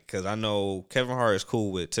 Like, cause I know Kevin Hart is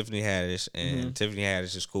cool with Tiffany Haddish, and Tiffany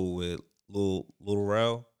Haddish is cool with Lil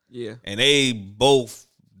Rel. Yeah. And they both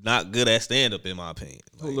not good at stand up in my opinion.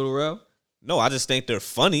 Like, Lil Rel? No, I just think they're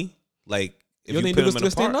funny. Like, if you you think put he them in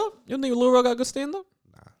good a part, stand up? You don't think Lil Rel got good stand up?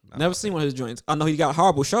 Nah, Never seen one of his joints. I know he got a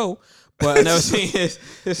horrible show, but I never seen his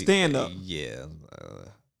stand up. Yeah,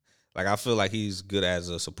 like I feel like he's good as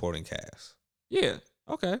a supporting cast. Yeah.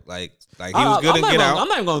 Okay. Like he was good in Get Out. I'm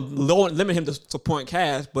not even gonna limit him to supporting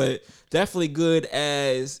cast, but definitely good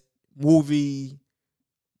as movie.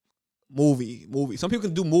 Some people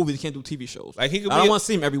can do movies, they can't do TV shows. Like he could. I don't want to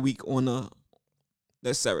see him every week on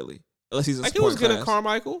necessarily, unless he's a like he was good cast. in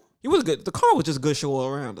Carmichael. He was good. The Car was just a good show all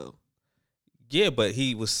around though. Yeah, but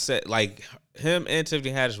he was set, like him and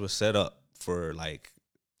Tiffany Haddish was set up for like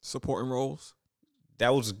supporting roles.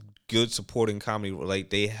 That was good supporting comedy. Like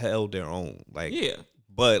they held their own. Like yeah.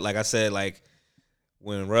 But like I said, like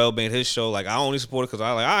when Rel made his show, like I only supported because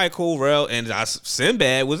I was like, all right, cool, Rel, and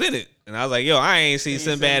Sinbad was in it, and I was like, yo, I ain't seen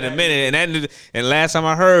Sinbad in a minute, and last time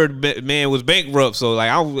I heard, man was bankrupt, so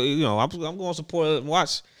like I'm going to support it and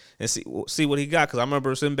watch and see what he got, because I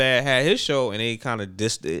remember Sinbad had his show and they kind of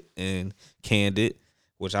dissed it and canned it,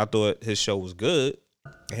 which I thought his show was good.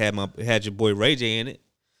 It had your boy Ray J in it.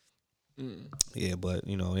 Yeah, but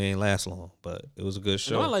it ain't last long, but it was a good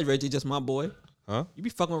show. I like Ray J, just my boy. Huh? You be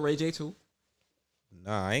fucking with Ray J too?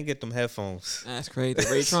 Nah, I ain't get them headphones. That's crazy. The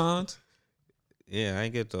Raytrons? Yeah, I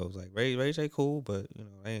ain't get those. Like Ray J cool, but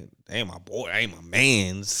they ain't my boy, they ain't my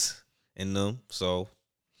mans in them. So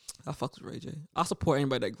I fuck with Ray J. I support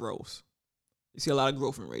anybody that grows. You see a lot of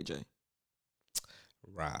growth in Ray J.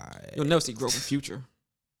 Right. You'll never see growth in Future.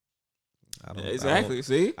 I don't exactly.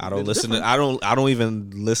 See, I don't listen different. I don't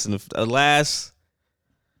even listen to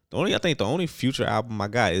the only Future album I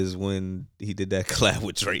got is when he did that collab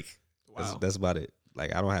with Drake. Wow. That's about it.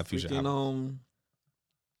 Like I don't have Future album.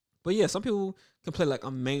 But yeah, some people can play like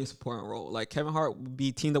a main supporting role. Like Kevin Hart would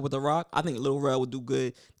be teamed up with The Rock. I think Lil Rel would do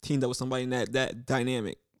good teamed up with somebody in that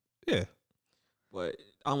dynamic. Yeah. But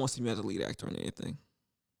I don't want to see me as a lead actor in anything.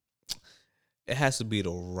 It has to be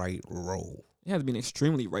the right role. It has to be an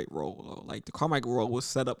extremely right role, though. Like the Carmichael role was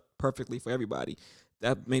set up perfectly for everybody.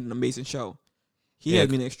 That made an amazing show. He had to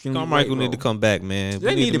be an extremely Carmichael right need role. to come back, man.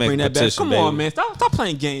 They need to bring that back. Come on, man. Stop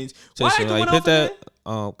playing games. Why are you doing that?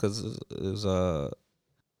 Because it was of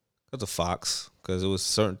Fox. Because it was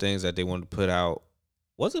certain things that they wanted to put out.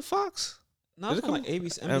 Was it Fox? No, it's like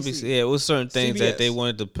ABC. NBC. Yeah, it was certain things that they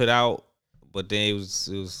wanted to put out, but then it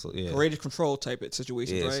was creative control type of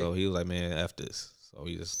situation. Yeah, right? So he was like, man, F this. So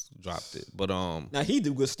he just dropped it. But now he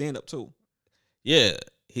do good stand up too. Yeah,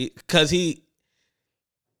 he's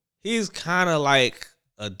kind of like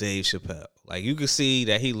a Dave Chappelle. Like you can see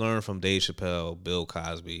that he learned from Dave Chappelle, Bill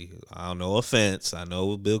Cosby. I don't know offense. I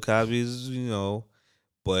know Bill Cosby is,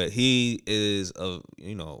 but he is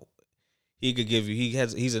he could give you.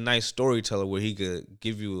 He's a nice storyteller where he could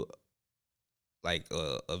give you like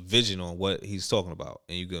a vision on what he's talking about,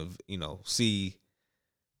 and you can see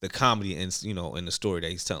the comedy and in the story that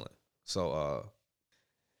he's telling. So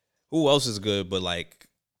who else is good but like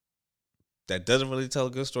that doesn't really tell a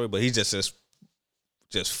good story, but he's just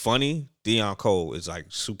funny. Deion Cole is like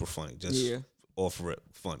super funny, just off rip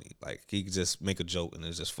funny. Like he could just make a joke and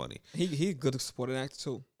it's just funny. He's good supporting actor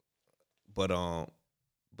too. But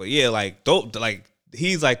yeah, like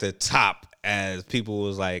he's like the top, as people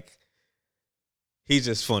was like he's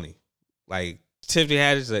just funny. Like Tiffany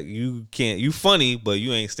Haddish, like you funny, but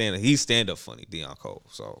you ain't he's stand up funny, Deion Cole.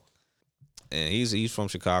 So, and he's from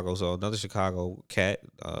Chicago, so another Chicago cat,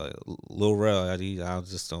 Lil Rel. I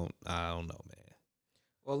don't know, man.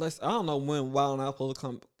 Well, I don't know when Wild 'N Out supposed to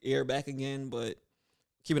come air back again, but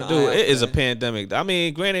keeping an eye Dude, out it for is a that. pandemic. I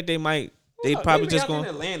mean, granted, they Well, probably be just out there going.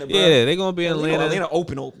 in Atlanta, bro. Yeah, they're gonna be in Atlanta, Atlanta.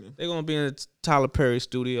 open. They're gonna be in the Tyler Perry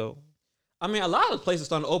studio. I mean, a lot of places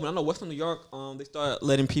starting to open. I know Western New York, they started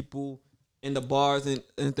letting people in the bars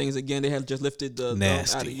and things again. They have just lifted the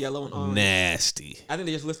out of yellow and orange. Nasty. I think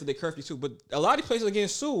they just lifted the curfew too. But a lot of these places are getting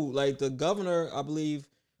sued. Like the governor, I believe,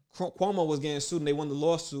 Cuomo was getting sued and they won the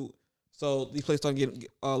lawsuit. So these places started getting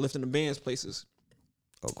lifting the bans places.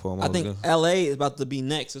 Oh, Cuomo. I think L.A. is about to be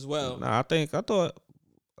next as well. Nah, I think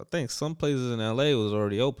some places in L.A. was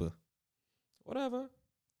already open. Whatever.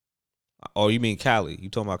 Oh, you mean Cali? You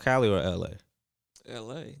talking about Cali or L.A.?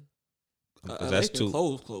 L.A. That's two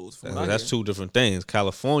closed. That's two different things.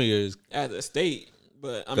 California is as a state,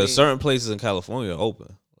 but I mean, because certain places in California are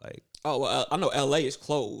open. Like, oh well, I know L.A. is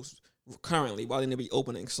closed currently. Why didn't it be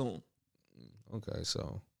opening soon? okay,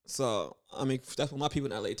 so I mean, that's what my people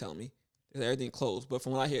in L.A. tell me. Is everything closed, but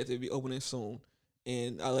from what I hear, it'll be opening soon.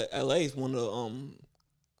 And L.A. is one of the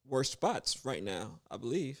worst spots right now, I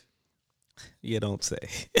believe. you don't say.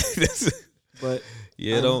 But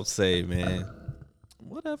you don't say, man.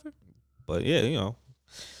 Whatever. But yeah,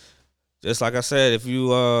 just like I said, if you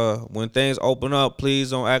when things open up,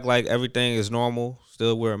 please don't act like everything is normal.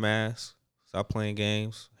 Still wear a mask. Stop playing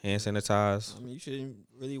games. Hand sanitize. I mean, you shouldn't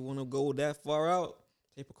really want to go that far out.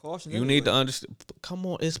 Take precautions. You need to understand. Come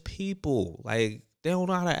on, it's people. Like, they don't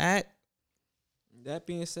know how to act. That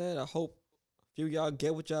being said, I hope a few of y'all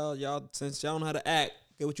get what y'all since y'all know how to act,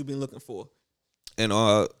 get what you've been looking for. And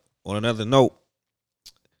on another note,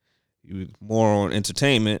 more on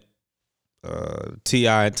entertainment.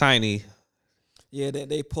 T.I. and Tiny. Yeah,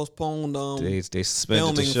 they postponed. They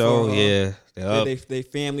suspended the show. They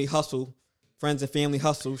family hustle, friends and family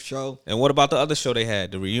hustle show. And what about the other show they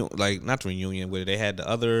had? The reunion, like not the reunion, where they had the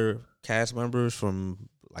other cast members from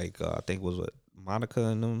I think it was Monica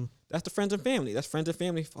and them. That's the friends and family. That's friends and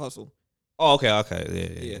family hustle. Oh, okay,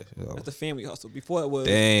 yeah. That's the family hustle. Before it was.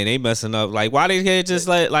 Dang, they messing up. Like, why they can't just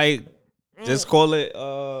just call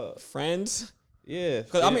it Friends? Yeah,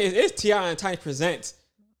 because I mean it's T.I. and Tiny presents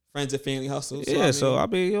Friends and Family Hustle. So I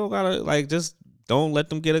mean you don't gotta just don't let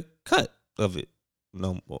them get a cut of it.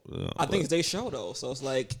 No more. I think it's their show though, so it's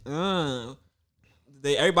like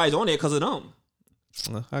everybody's on there because of them.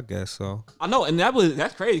 I guess so. I know, and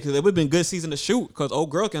that's crazy because it would have been a good season to shoot because old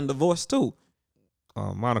girl can divorce too.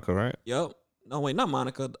 Monica, right? Yep. No, wait, not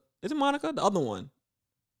Monica. Is it Monica? The other one.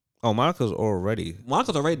 Oh, Monica's already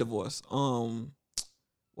divorced.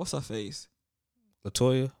 What's her face?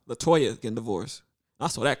 Latoya getting divorced. I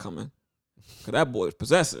saw that coming. Cause that boy is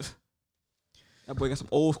possessive. That boy got some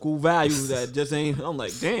old school values that just ain't. I'm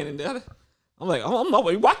like, damn. And I'm like,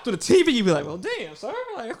 you watch through the TV, you be like, well, damn, sir.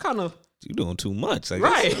 Like, it's kind of. You doing too much,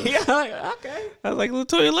 right? Yeah, like, okay. I was like,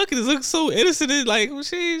 Latoya, look at this, looks so innocent. And like,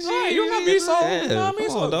 she right, you not be so, you know what I mean,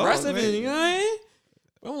 so aggressive, and you know what I mean.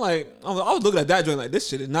 I'm like, I was looking at that joint like, this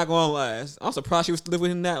shit is not gonna last. I'm surprised she was still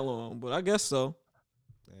with him that long, but I guess so.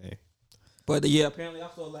 Hey. But yeah, apparently I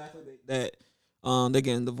saw last week that they're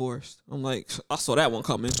getting divorced. I'm like, I saw that one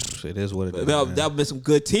coming. It is what it is. That would been some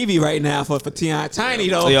good TV right now for T.I. and Tiny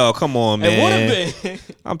though. Yo, come on, man. It would have been.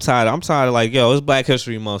 I'm tired of like, yo, it's Black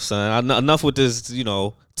History Month, son. Enough with this,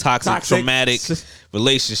 toxic, traumatic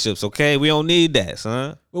relationships. Okay, we don't need that,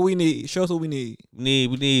 son. What we need? Show us what we need. We need,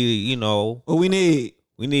 what we need.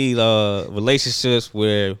 We need relationships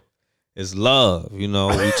where it's love. We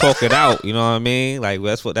talk it out. You know what I mean? Like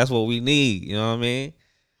that's what we need. You know what I mean?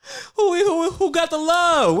 Who got the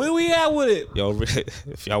love? Where we at with it? Yo,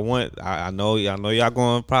 if y'all want, I know y'all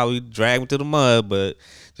going to probably drag me to the mud, but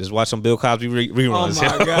just watch some Bill Cosby reruns.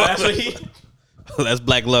 Oh my god, that's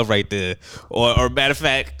black love right there. Or matter of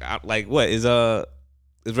fact, like what is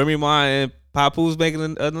Remy Ma and Papoose making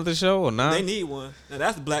another show or not? They need one. Now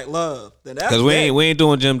that's black love. Because we ain't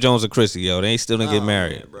doing Jim Jones and Chrissy, yo. They still didn't get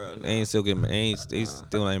married. Man, bro, no. They ain't still getting married. They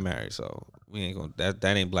still ain't married. So we ain't gonna.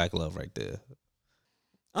 That ain't black love right there.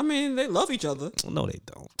 I mean, they love each other. No, they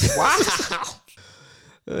don't. Wow.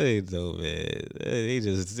 They don't, man. They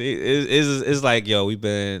just it's like, yo, we've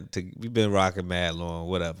been rocking mad long.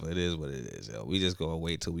 Whatever, it is what it is, yo. We just gonna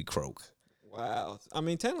wait till we croak. Wow. I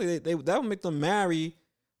mean, technically, that would make them marry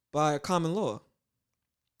by common law.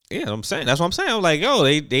 Yeah, I'm saying. That's what I'm saying. I'm like, yo,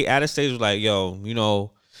 they at a stage like,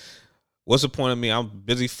 yo, what's the point of me? I'm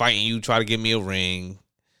busy fighting you, try to give me a ring.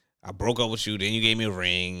 I broke up with you, then you gave me a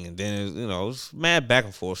ring, and then it's mad back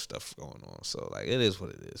and forth stuff going on. So like, it is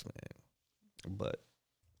what it is, man.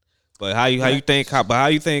 But how you think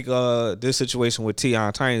this situation with T.I.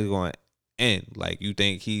 and Tiny is going to end? Like, you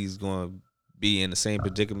think he's going to be in the same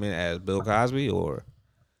predicament as Bill Cosby, or?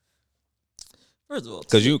 First of all,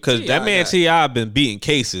 because that man T.I. been beating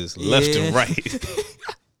cases left and right.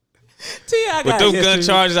 T.I. With those gun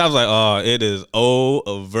charges, I was like, oh, it is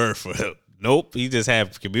over for him. Nope, he just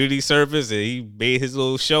had community service and he made his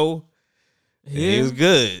little show. Yeah, he was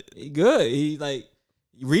good. He good. He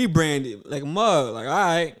rebranded like a mug. Like, all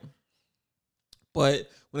right. But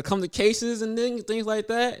when it comes to cases and things like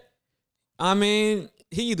that, I mean,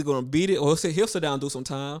 he either gonna beat it or he'll sit down and do some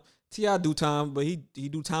time. T.I. do time, but he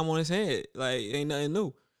do time on his head. Like, ain't nothing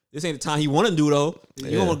new. This ain't the time he want to do though.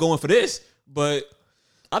 You don't want to go in for this, but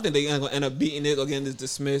I think they gonna end up beating it or getting this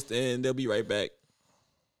dismissed, and they'll be right back.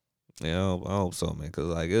 Yeah, I hope so, man.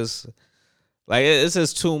 Cause it's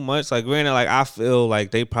just too much. Like, granted, like I feel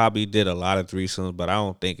like they probably did a lot of threesomes, but I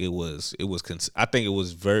don't think it was. I think it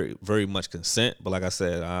was very, very much consent. But like I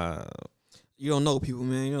said, you don't know people,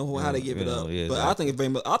 man. You know how they give it up. Yeah, but exactly. I think it's very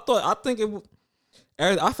much.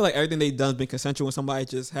 I feel like everything they done has been consensual when somebody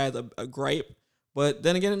just has a gripe. But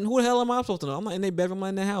then again, who the hell am I supposed to know? I'm not in their bedroom,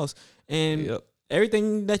 I'm not in their house, and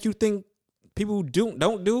everything that you think people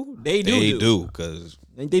don't do, they do. They do because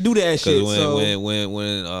they do that shit.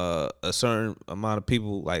 When a certain amount of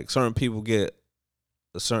people, like certain people, get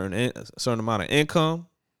a certain amount of income,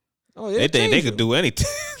 they think they could do anything.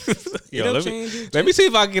 Yo, let me see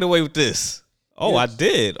if I can get away with this. Oh, I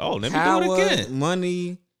did. Oh, let me do it again.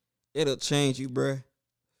 Money, it'll change you, bruh.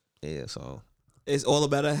 Yeah, so it's all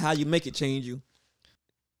about how you make it change you.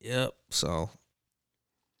 Yep. So,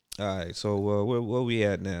 all right. So where we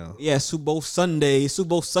at now? Yeah, Super Bowl Sunday.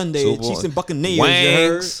 Chiefs and Buccaneers.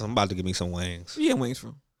 Wings. I'm about to give me some wings. Where you get wings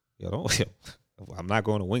from? Yo, I'm not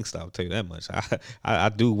going to Wingstop. I'll tell you that much. I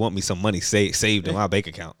do want me some money saved in my bank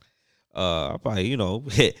account. I'll probably hit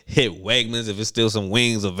Wegmans if it's still some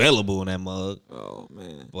wings available in that mug. Oh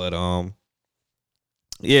man. But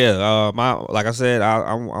yeah. Like I said,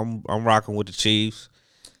 I'm rocking with the Chiefs.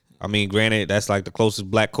 I mean, granted, that's like the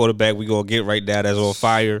closest black quarterback we gonna get right now. That's on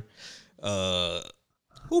fire.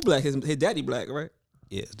 Who black? His daddy black, right?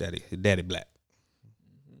 Yeah, his daddy black.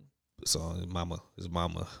 So his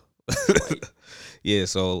mama. Yeah.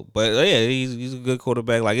 So, but yeah, he's a good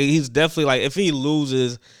quarterback. Like, he's definitely, like, if he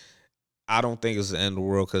loses, I don't think it's the end of the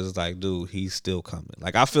world, because it's like, dude, he's still coming.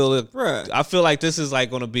 Like, I feel like this is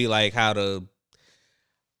like gonna be like how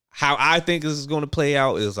I think this is gonna play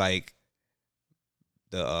out is like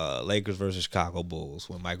the Lakers versus Chicago Bulls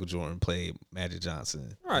when Michael Jordan played Magic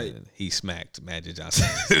Johnson. Right. And he smacked Magic Johnson.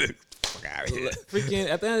 Fuck out of here. Freaking,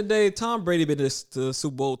 at the end of the day, Tom Brady been to the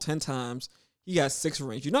Super Bowl 10 times. He got 6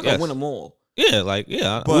 rings. You're not going to win them all. Yeah, like,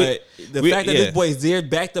 yeah. But the fact that this boy's there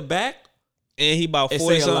back to back. And he about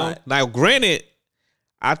 40 something. Now, granted,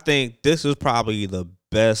 I think this is probably the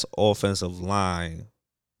best offensive lineup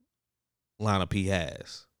he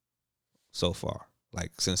has so far.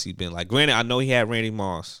 Like, since he's been, like, granted, I know he had Randy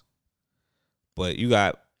Moss, but you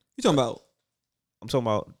talking about? I'm talking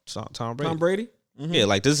about Tom Brady. Tom Brady? Mm-hmm. Yeah,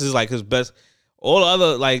 like, this is like his best. All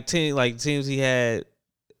the other teams he had,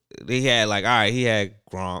 he had like, all right, he had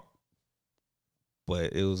Gronk,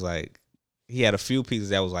 but it was like he had a few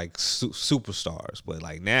pieces that was like superstars, but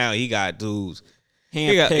like now he got dudes.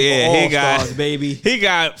 He got baby. He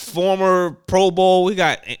got former Pro Bowl. He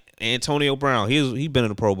got Antonio Brown. He been in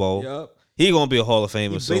the Pro Bowl. Yep. He gonna be a Hall of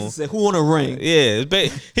Famer soon. Said, who won a ring? Yeah,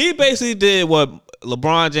 he basically did what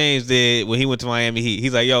LeBron James did when he went to Miami Heat.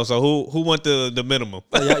 He's like, yo, so who went the minimum?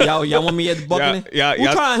 Y'all want me at the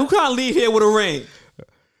Buccaneers? Who can't leave here with a ring?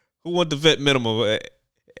 Who went the vet minimum?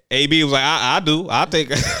 AB was like, I do. I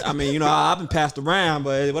think. I mean, I've been passed around,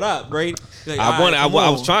 but what up, Brady? Like, I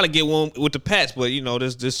was trying to get one with the Pats, but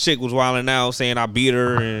this chick was wilding out, saying I beat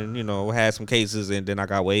her, and had some cases, and then I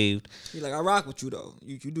got waived. He's like, I rock with you though.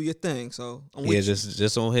 You do your thing, so I'm with you.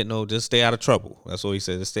 Just don't hit just stay out of trouble. That's what he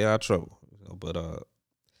said. Just stay out of trouble. But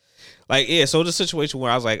so the situation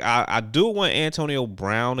where I was like, I do want Antonio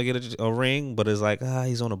Brown to get a ring, but it's like,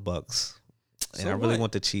 he's on the Bucks, and I really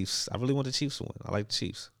want the Chiefs. I really want the Chiefs to win. I like the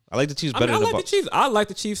Chiefs. I like the Chiefs better than the Bucks. Chiefs. I like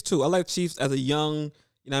the Chiefs too. I like the Chiefs as a young,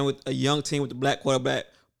 with a young team with the black quarterback.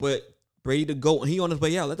 But Brady to go, and he on his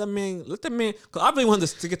way out. Let that man. Because I really wanted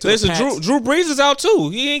to get to the Pats. Drew Brees is out too.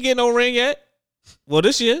 He ain't getting no ring yet. Well,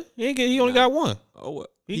 this year he only got one. Oh,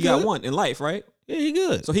 what? He got one in life, right? Yeah, he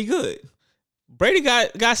good. So he good. Brady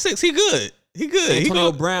got 6. He good. He good.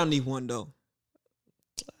 Antonio Brown need one though.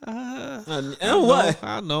 What?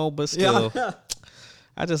 I know, but still, yeah.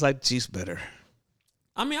 I just like the Chiefs better.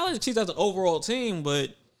 I mean, I like the Chiefs as an overall team,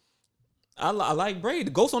 but I like Brady.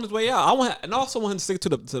 The Ghost on his way out. And also want him to stick to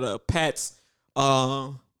the Pats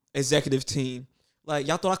executive team. Like,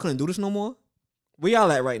 y'all thought I couldn't do this no more? Where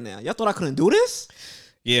y'all at right now? Y'all thought I couldn't do this?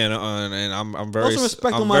 Yeah, and I'm very Throw some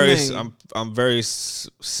respect I'm on my very name. I'm very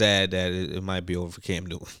sad that it might be over for Cam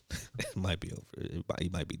Newton. It might be over. He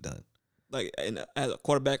might be done. Like, and as a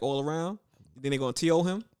quarterback all around, you think they're gonna TO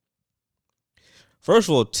him? First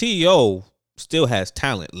of all, T.O. still has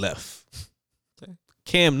talent left. Okay.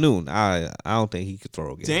 Cam Newton, I don't think he could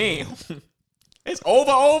throw again. Damn, it's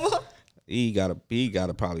over. He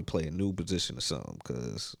gotta probably play a new position or something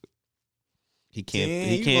because he can't. Damn,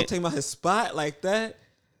 he you gonna can't take him out his spot like that?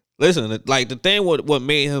 listen. Like the thing, what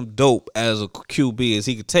made him dope as a QB is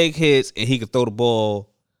he could take hits and he could throw the ball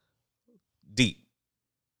deep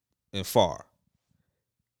and far.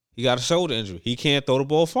 He got a shoulder injury. He can't throw the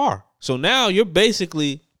ball far. So now you're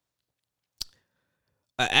basically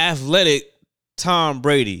an athletic Tom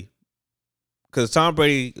Brady. Because Tom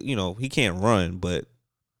Brady, he can't run, but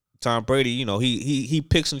Tom Brady, he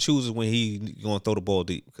picks and chooses when he going to throw the ball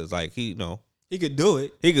deep. Because, like, he could do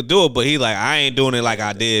it. He could do it, but he like, I ain't doing it like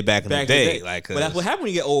I did back in the day. Like, but that's what happens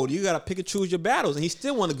when you get old. You got to pick and choose your battles, and he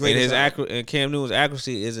still won the greatest. And Cam Newton's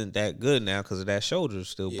accuracy isn't that good now because of that shoulder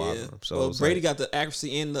still bothering him. So Brady got the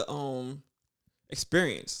accuracy and the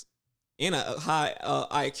experience and a high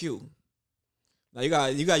IQ. Now you got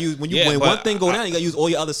to use when one thing go down, you got to use all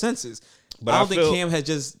your other senses. But I don't think Cam has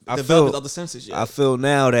just developed his other senses yet. I feel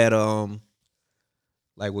now that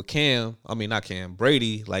like with Cam, I mean not Cam,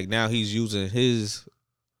 Brady, like now he's using his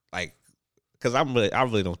like, because I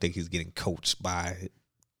really don't think he's getting coached by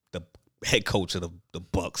the head coach of the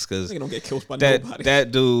Bucks, because he don't get coached by nobody.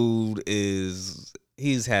 That dude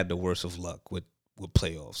he's had the worst of luck with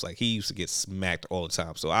playoffs. Like he used to get smacked all the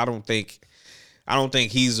time. So I don't think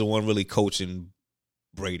he's the one really coaching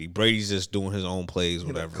Brady. Brady's just doing his own plays,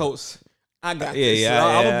 whatever. Coach, I got this.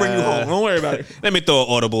 I'm gonna bring you home. Don't worry about it. Let me throw an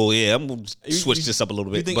audible. Yeah, I'm gonna switch this up a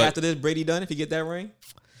little bit. You think after this Brady done if he get that ring?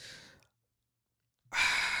 I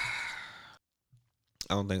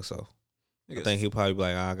don't think so. I think he'll probably be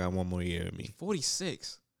like, I got one more year in me.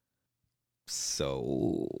 46.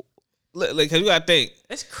 So, like, you gotta think.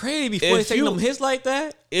 That's crazy. Before they taking them hits like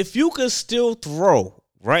that. If you could still throw,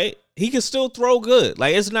 right? He can still throw good.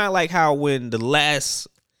 Like, it's not like how when the last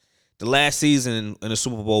season in the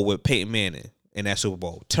Super Bowl with Peyton Manning in that Super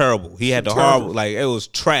Bowl, terrible. He had the horrible, like it was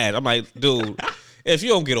trash. I'm like, dude, if you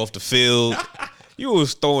don't get off the field, you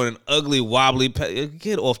was throwing an ugly, wobbly.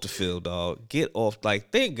 Get off the field, dog. Get off. Like,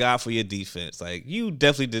 thank God for your defense. Like, you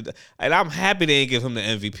definitely did. And I'm happy they didn't give him the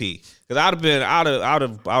MVP because I'd have been out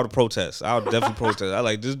of protest. I would definitely protest. I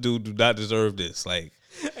like this dude do not deserve this. Like.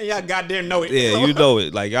 And y'all goddamn know it. Yeah, you know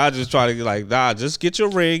it. Like, y'all just try to get like, nah, just get your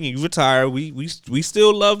ring and you retire. We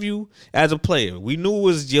still love you as a player. We knew it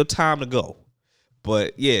was your time to go.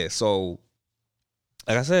 But yeah, so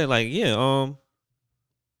like I said, like, yeah,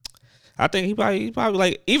 I think he probably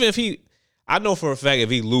like, even if I know for a fact if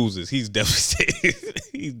he loses, he's definitely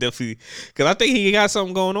because I think he got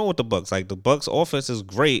something going on with the Bucks. Like the Bucks offense is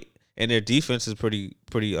great and their defense is pretty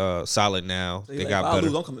solid now. So they got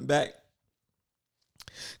better. I'm coming back.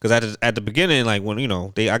 Because at the beginning, like when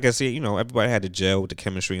I guess everybody had to gel with the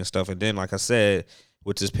chemistry and stuff, and then like I said,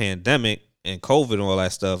 with this pandemic and COVID and all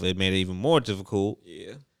that stuff, it made it even more difficult.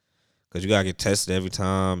 Yeah, because you gotta get tested every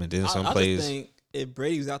time, and then some plays. I just think if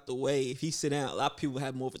Brady was out the way, if he sit down, a lot of people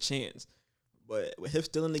have more of a chance. But with him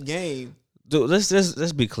still in the game, dude,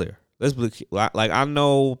 let's be clear. Like I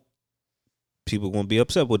know people gonna be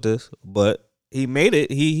upset with this, but he made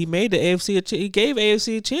it. He made the AFC. He gave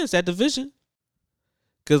AFC a chance, that division.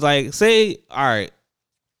 Because, like, say, all right,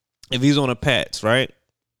 if he's on the Pats, right?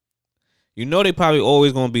 You know they probably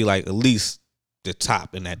always going to be, like, at least the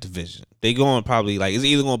top in that division. They going to probably, like, it's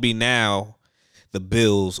either going to be now the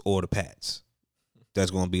Bills or the Pats.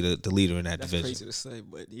 That's going to be the leader in that division. That's crazy to say,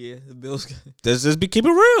 but, yeah, the Bills. Keep it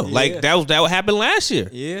real. Yeah. Like, that what happened last year.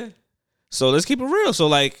 Yeah. So, let's keep it real. So,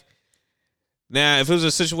 like, now, if it was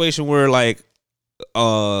a situation where, like,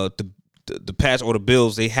 the Pats or the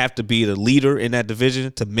Bills, they have to be the leader in that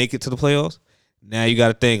division to make it to the playoffs. Now you got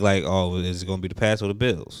to think like, oh, is it going to be the Pats or the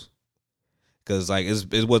Bills? Because like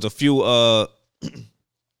it was a few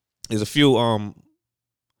there's a few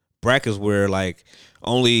brackets where like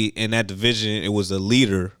only in that division it was the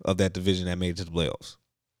leader of that division that made it to the playoffs.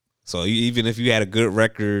 So even if you had a good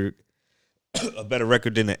record, a better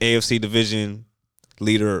record than the AFC division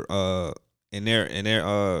leader in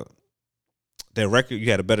their record, you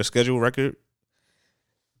had a better schedule record,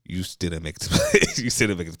 you still didn't make it to, the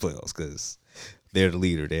playoffs because they're the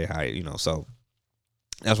leader. They're high, so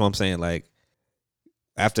that's what I'm saying. Like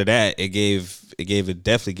after that, it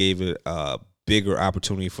definitely gave it a bigger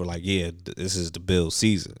opportunity for like, yeah, this is the Bills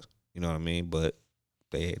season. You know what I mean? But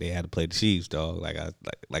They had to play the Chiefs, dog. Like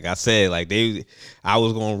I said, I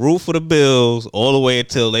was gonna root for the Bills all the way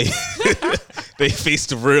until they they faced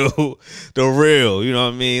the real. You know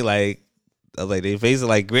what I mean? Like they faced it.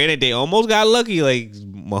 Like granted, they almost got lucky. Like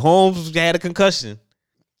Mahomes had a concussion,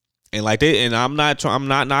 and I'm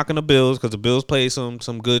not knocking the Bills because the Bills played some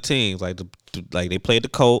good teams. Like they played the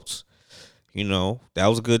Colts. You know that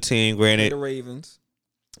was a good team. Granted, the Ravens.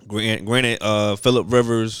 Granted, Phillip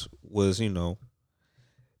Rivers was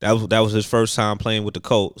that was his first time playing with the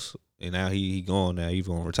Colts, and now he gone. Now he's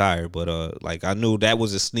gonna retire. But like I knew that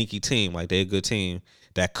was a sneaky team. Like they're a good team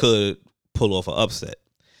that could pull off an upset.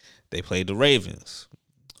 They played the Ravens.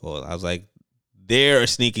 Well, I was like, they're a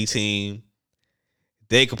sneaky team.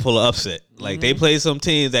 They could pull an upset. Like they play some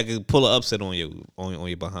teams that could pull an upset on you on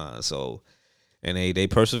your behind. So, and they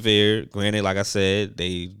persevered. Granted, like I said,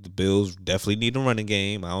 the Bills definitely need a running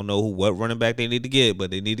game. I don't know what running back they need to get, but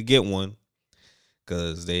they need to get one.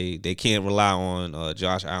 Because they can't rely on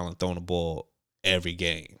Josh Allen throwing the ball every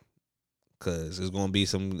game. Because there's gonna be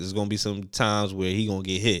some times where he gonna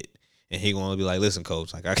get hit and he gonna be like, listen,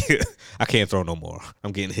 coach, like I can't throw no more.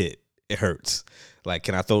 I'm getting hit. It hurts. Like,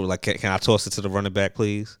 can I throw? Like, can I toss it to the running back,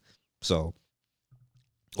 please? So,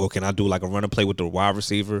 or can I do like a running play with the wide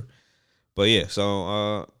receiver? But yeah,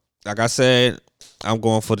 so like I said, I'm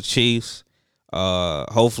going for the Chiefs.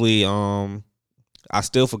 Hopefully, I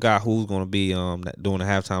still forgot who's gonna be doing the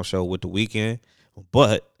halftime show with the Weeknd,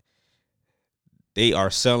 but they are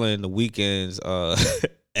selling the Weeknd's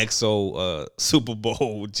EXO Super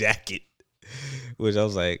Bowl jacket, which I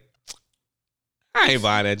was like, I ain't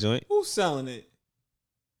buying that joint. Who's selling it?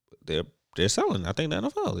 They're selling. I think the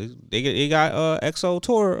NFL. They got EXO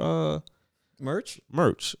tour merch.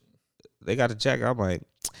 They got the jacket. I'm like,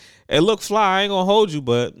 it look fly. I ain't gonna hold you,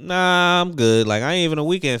 but nah, I'm good. Like I ain't even a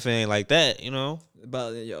Weeknd fan like that, you know. They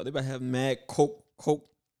about to have mad coke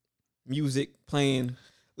music playing.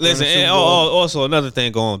 Listen, and also another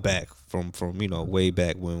thing going back from way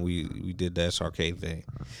back when we did that Sarkade thing.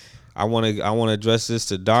 I want to address this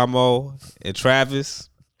to Darmo and Travis.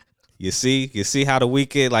 You see how the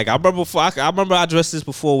Weeknd, like I remember I addressed this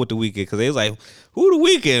before with the Weeknd because they was like, who the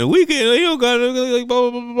Weeknd? Weeknd, he don't got like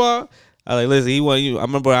blah blah blah blah. I like, listen, he won. I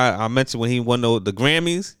remember I mentioned when he won the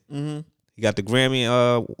Grammys. Mm-hmm. He got the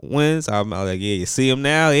Grammy wins. I'm like, yeah, you see him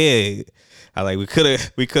now, yeah. I like we could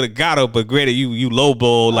have got him, but granted, you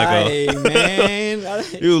lowball like man.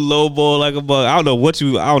 You lowball like a bug. I don't know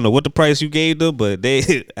what the price you gave them, but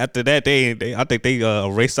they after that I think they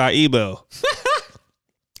erased our email.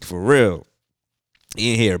 For real.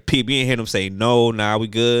 You ain't hear peep. You ain't hear them say no. Nah, we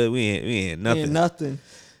good. We ain't nothing. Ain't nothing.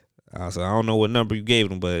 So I don't know what number you gave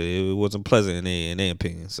them, but it wasn't pleasant in their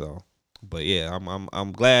opinion. So, but yeah,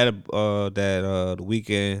 I'm glad that the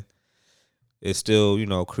Weeknd is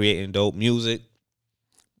still creating dope music.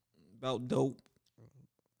 About dope.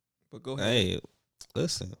 But go ahead. Hey,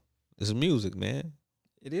 listen, it's music, man.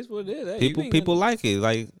 It is what it is. Hey, people like it.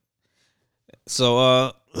 Like,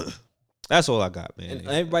 so that's all I got, man. And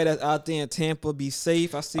everybody that's out there in Tampa, be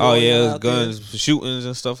safe. I see. Oh yeah, guns, shootings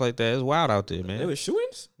and stuff like that. It's wild out there, man. There was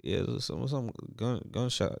shootings. Yeah, there's some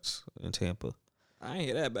gunshots in Tampa. I ain't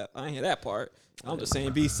hear that part. I'm just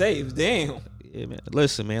saying, be safe. Damn. Yeah, man.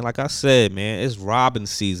 Listen, man. Like I said, man, it's robbing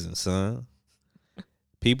season, son.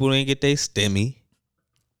 People didn't get their stimmy.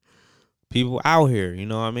 People out here, you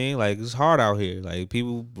know what I mean? Like it's hard out here. Like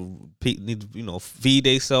people need to, feed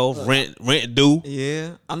themselves, rent due.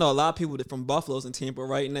 Yeah, I know a lot of people that from Buffalo's in Tampa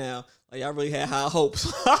right now. Like I really had high hopes.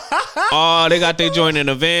 Oh, they got their joint in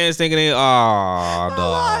advance, thinking they. Oh, y'all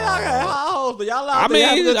got high hopes, but y'all out there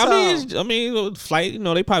having a good time. I mean, flight.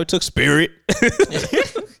 They probably took Spirit.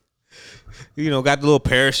 Got the little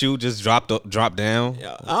parachute just dropped down.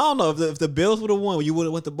 Yeah, I don't know if the Bills would have won. You would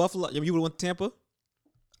have went to Buffalo. You would have went to Tampa.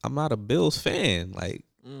 I'm not a Bills fan. Like,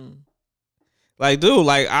 dude,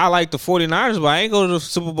 like I like the 49ers, but I ain't go to the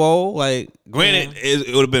Super Bowl. Like, granted,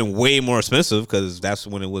 it would have been way more expensive because that's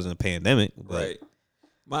when it wasn't a pandemic. But.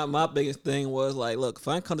 Right. My biggest thing was like, look, if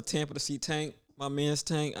I ain't come to Tampa to see Tank, my man's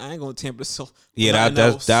Tank, I ain't going to Tampa to sell. Yeah,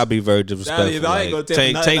 that'd be very disrespectful. I ain't going to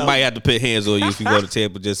Tampa. Tank might have to put hands on you if you go to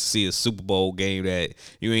Tampa just to see a Super Bowl game that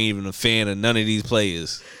you ain't even a fan of none of these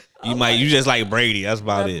players. You just like Brady. That's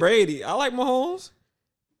about it. Brady. I like Mahomes.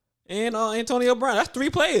 And Antonio Brown. That's 3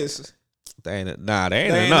 players. That ain't enough.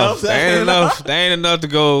 That ain't enough to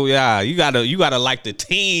go. Yeah, you gotta like the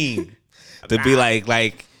team to be like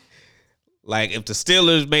if the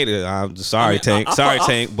Steelers made it. I'm sorry, Tank.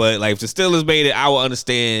 Tank. But like if the Steelers made it, I would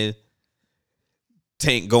understand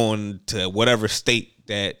Tank going to whatever state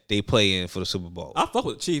that they play in for the Super Bowl. I fuck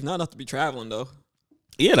with the Chiefs. Not enough to be traveling though.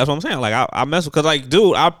 Yeah, that's what I'm saying. Like I mess with because like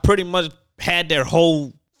dude, I pretty much had their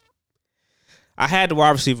whole. I had the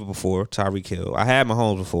wide receiver before, Tyreek Hill. I had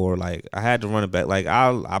Mahomes before. Like, I had the running back. Like,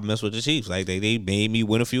 I mess with the Chiefs. Like, they made me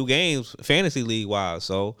win a few games fantasy league wise.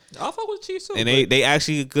 So I fuck with the Chiefs too. and they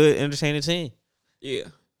actually a good, entertaining team. Yeah.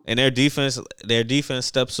 And their defense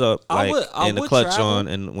steps up in the clutch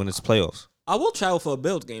and when it's playoffs. I will travel for a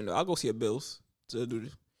Bills game though. I'll go see a Bills to do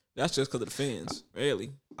this. That's just because of the fans,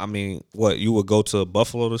 really. I mean, what, you would go to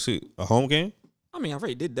Buffalo to see a home game? I mean, I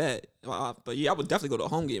already did that, but yeah, I would definitely go to a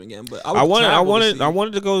home game again. But I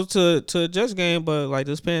wanted to go to a Jets game, but like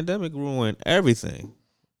this pandemic ruined everything.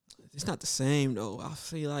 It's not the same though. I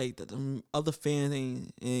feel like the other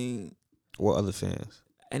fans ain't. What other fans?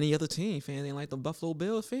 Any other team fans ain't like the Buffalo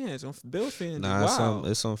Bills fans. Bills fans. Nah,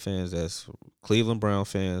 it's some fans that's Cleveland Brown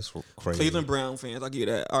fans. Crazy. Cleveland Brown fans. I'll give you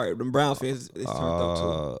that. All right, the Brown fans is turned up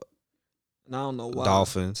too. And I don't know why.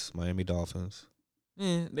 Dolphins, Miami Dolphins.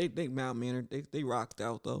 Yeah, they mild mannered. They rocked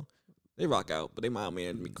out though. They rock out, but they mild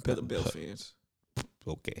mannered compared to Bills fans.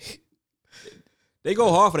 Okay. They go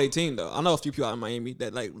hard for their team though. I know a few people out in Miami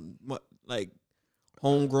that like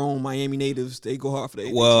homegrown Miami natives. They go hard for their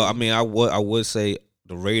team. I mean, I would say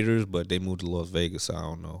the Raiders, but they moved to Las Vegas, so I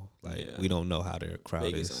don't know. We don't know how their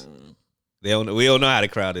crowd is. We don't know how the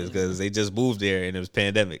crowd is because they just moved there and it was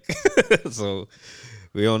pandemic. So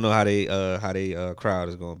we don't know how they crowd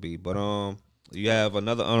is gonna be. But you have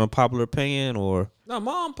another unpopular opinion or no?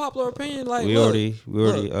 My unpopular opinion, like you already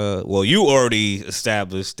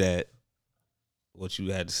established that what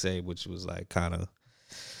you had to say, which was like kind of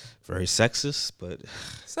very sexist, but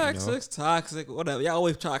sexist, toxic, whatever. Y'all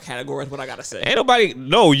always try to categorize what I gotta say. Ain't nobody.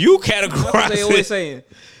 No, you categorize. That's what they always saying,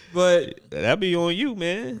 but that be on you,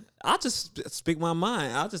 man. I just speak my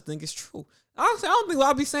mind. I just think it's true. Honestly, I don't think what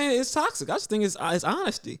I be saying is toxic. I just think it's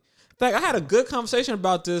honesty. In fact, I had a good conversation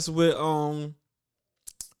about this with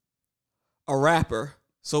a rapper,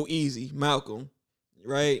 So Easy, Malcolm,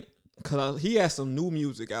 right? Because he has some new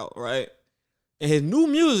music out, right? And his new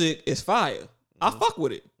music is fire. Mm-hmm. I fuck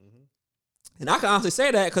with it. And I can honestly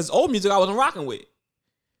say that because old music I wasn't rocking with.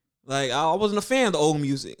 Like, I wasn't a fan of the old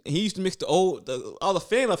music. And he used to mix the other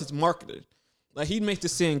fan of his marketing. Like, he makes the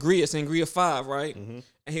Sangria 5, right? Mm-hmm.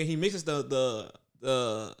 And he mixes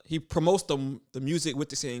he promotes the music with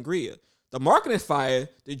the Sangria. The marketing fire,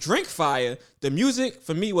 the drink fire, the music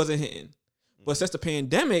for me wasn't hitting. But since the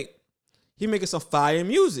pandemic, he making some fire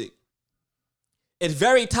music. It's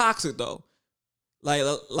very toxic though.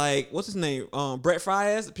 Like what's his name? Brett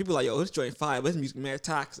Fires. People like, yo, this joint fire, but his music mad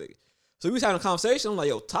toxic. So we was having a conversation. I'm like,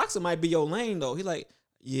 yo, toxic might be your lane though. He like,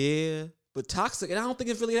 yeah, but toxic, and I don't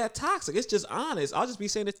think it's really that toxic. It's just honest. I'll just be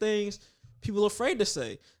saying the things people are afraid to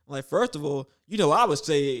say. I'm like, first of all, I would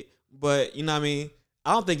say it, but you know what I mean?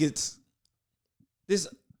 I don't think it's this.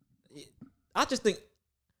 I just think,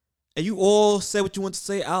 and you all say what you want to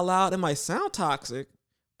say out loud. It might sound toxic,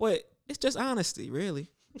 but it's just honesty, really.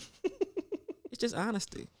 It's just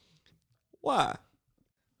honesty. Why?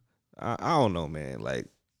 I don't know, man. Like,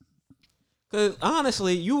 because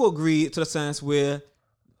honestly, you agree to the sense where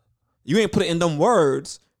you ain't put it in them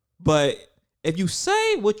words, but if you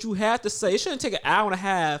say what you have to say, it shouldn't take an hour and a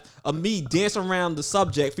half of me dancing around the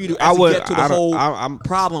subject for you to actually get to the whole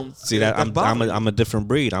problem. See that I'm a different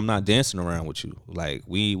breed. I'm not dancing around with you. Like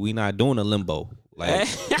we not doing a limbo. Like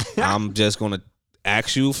I'm just gonna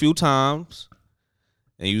ask you a few times,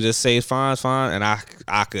 and you just say it's fine, and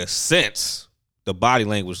I could sense the body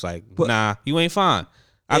language. Like, nah, you ain't fine.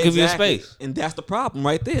 I'll give you a space, and that's the problem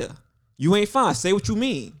right there. You ain't fine. Say what you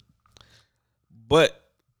mean. But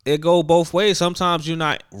it go both ways. Sometimes you're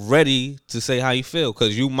not ready to say how you feel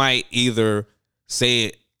because you might either say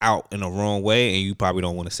it out in the wrong way, and you probably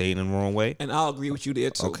don't want to say it in the wrong way. And I'll agree with you there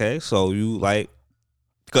too. Okay, so you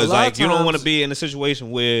because you don't want to be in a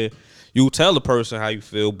situation where you tell the person how you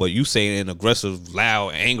feel, but you say it in an aggressive,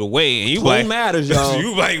 loud, anger way, and you tone matters, y'all.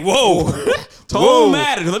 You like, whoa. Tone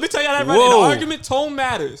matters. Let me tell you that right now. In an argument, tone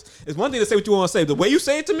matters. It's one thing to say what you want to say. The way you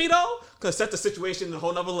say it to me, though, could set the situation in a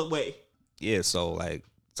whole nother way. Yeah, so, like,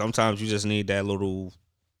 sometimes you just need that little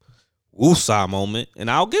woosah moment, and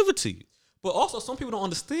I'll give it to you. But also, some people don't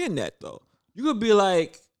understand that, though. You could be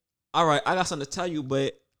like, all right, I got something to tell you,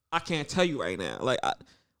 but I can't tell you right now.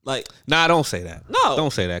 Nah, don't say that. No.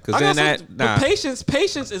 Don't say that, because then But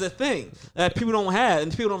patience is a thing that people don't have and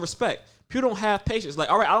people don't respect. People don't have patience. Like,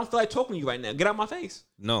 all right, I don't feel like talking to you right now. Get out my face.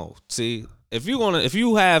 No. See, if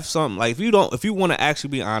you have something, like, if you want to actually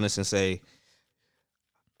be honest and say,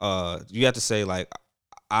 you have to say, like,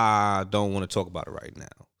 I don't want to talk about it right now.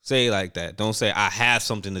 Say it like that. Don't say I have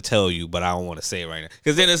something to tell you, but I don't want to say it right now.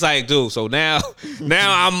 Because then it's like, dude, so now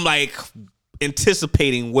I'm like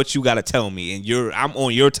anticipating what you got to tell me, and I'm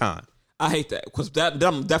on your time. I hate that because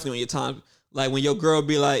I'm definitely on your time. Like when your girl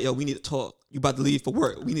be like, yo, we need to talk. You about to leave for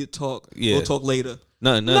work. We need to talk. Yeah. We'll talk later.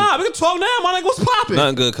 Nothing. Nah, we can talk now. My nigga, what's popping?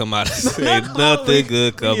 Nothing good come out. Nothing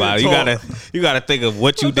good come out. You gotta think of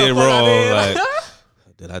what you did wrong. Like,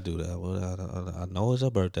 did I do that? Well, I know it's her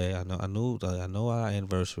birthday. I know our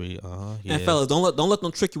anniversary. Yeah. And fellas, don't let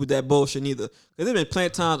them trick you with that bullshit neither. Cause there's been plenty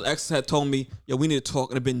of times exes had told me, yo, we need to talk,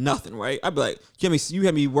 and it been nothing, right? I'd be like, you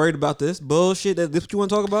had me worried about this bullshit. This what you want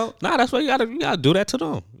to talk about? Nah, that's why you gotta do that to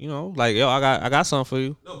them. You know, like, yo, I got something for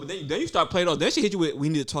you. No, but then you start playing off. Then she hit you with, we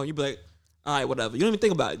need to talk. You be like, all right, whatever. You don't even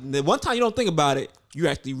think about it. And then one time you don't think about it, you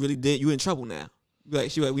actually really did. You in trouble now.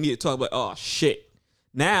 She like, we need to talk. Like, oh shit.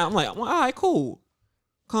 Now I'm like, all right, cool.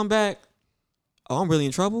 Come back. Oh, I'm really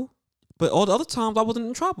in trouble. But all the other times I wasn't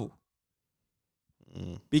in trouble.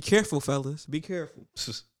 Be careful, fellas. Be careful.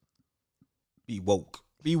 Be woke.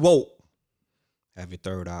 Be woke. Have your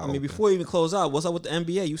third eye. I mean, before we even close out, what's up with the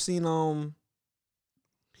NBA? You seen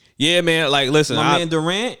Yeah, man. Like, listen, my man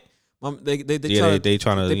Durant.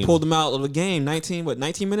 They pulled him out of the game. 19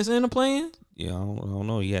 minutes in the playing. Yeah, I don't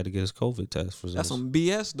know. He had to get his COVID test results. That's some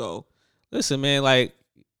BS though. Listen, man. Like,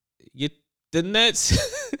 the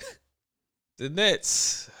Nets. The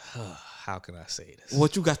Nets. How can I say this?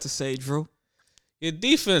 What you got to say, Drew? Your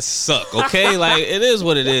defense suck, okay? Like, it is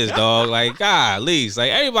what it is, dog. Like, golly.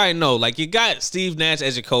 Like, everybody know. Like, you got Steve Nash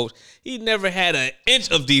as your coach. He never had an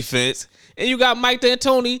inch of defense. And you got Mike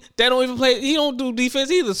D'Antoni that don't even play. He don't do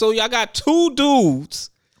defense either. So y'all got two dudes.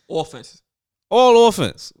 Offense. All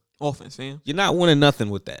offense. Offense, fam. You're not winning nothing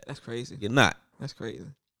with that. That's crazy. You're not. That's crazy.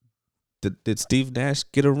 Did Steve Nash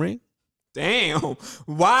get a ring? Damn.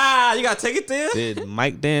 Wow. You got to take it there? Did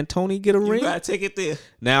Mike D'Antoni get a ring? You got to take it there.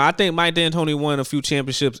 Now, I think Mike D'Antoni won a few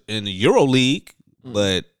championships in the Euro League,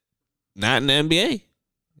 but not in the NBA.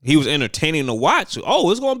 He was entertaining to watch. Oh,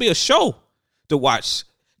 it's going to be a show to watch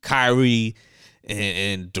Kyrie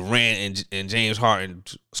and Durant and James Harden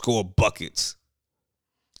score buckets,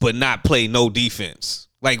 but not play no defense.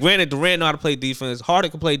 Like, granted, Durant know how to play defense. Harden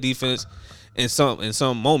can play defense in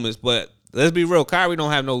some moments, but let's be real, Kyrie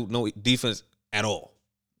don't have no defense at all.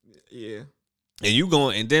 Yeah. And you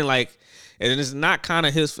going, and then like, and it's not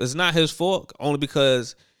it's not his fault, only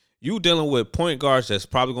because you dealing with point guards that's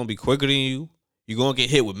probably gonna be quicker than you. You're gonna get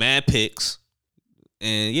hit with mad picks.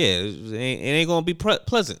 And yeah, it ain't gonna be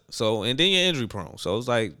pleasant. So, and then you're injury prone. So it's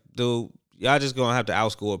like, dude, y'all just gonna have to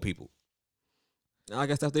outscore people. I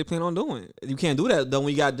guess that's what they plan on doing. You can't do that though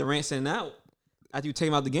when you got Durant sitting out after you take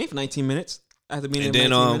him out the game for 19 minutes. After being there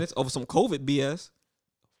 19 minutes over some COVID BS.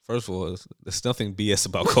 First of all, there's nothing BS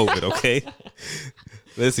about COVID, okay?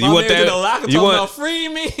 Listen, you want that? Free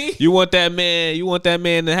me. You want that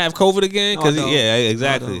man to have COVID again? Because yeah,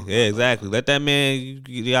 exactly, yeah, exactly. Let that man.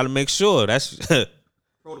 You got to make sure that's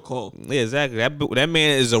protocol. Yeah, exactly. That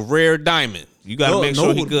man is a rare diamond. You got to make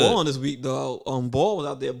sure he good. Balling this week though. Ball was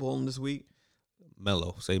out there balling this week.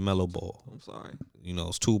 Mellow, say mellow ball. I'm sorry. You know,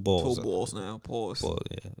 it's two balls. Two balls now. Pause. Ball,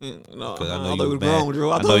 yeah. No, I know you was grown,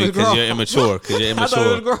 Drew. I know you because you're immature. I thought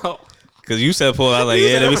you was grown. Because you said pause. I was like,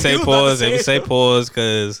 yeah, let me say pause. Let me say pause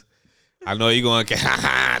because I know you're going to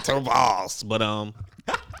get two balls. But,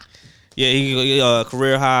 yeah, he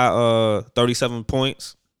career high 37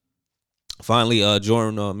 points. Finally,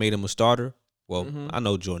 Jordan made him a starter. Well, I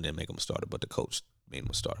know Jordan didn't make him a starter, but the coach made him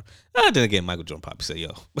a starter. Then again, Michael Jordan probably said,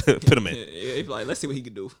 yo, put him in. Yeah, he's like, let's see what he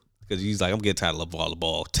can do. Because he's like, I'm getting tired of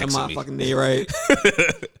LeVar texting me. Fucking day, right?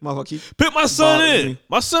 Put my son in.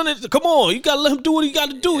 My son is, come on. You got to let him do what he got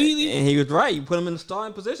to do. And he was right. You put him in the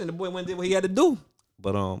starting position. The boy went and did what he had to do.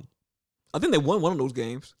 But I think they won one of those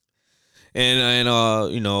games. And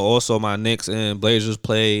you know, also my Knicks and Blazers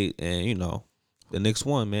played, and you know, the Knicks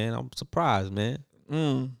won, man. I'm surprised, man.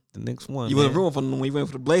 The Knicks won. You went room for them when you went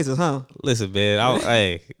for the Blazers, huh? Listen, man.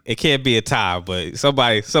 Hey, it can't be a tie, but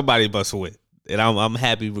somebody must win, and I'm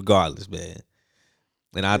happy regardless, man.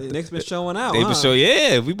 And the Knicks been showing out. They been showing,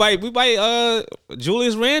 yeah. We might.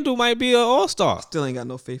 Julius Randle might be an all-star. Still ain't got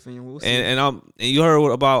no faith in you. We'll see. And you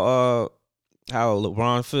heard about how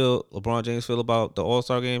LeBron James feel about the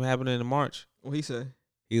All-Star game happening in March? What he say?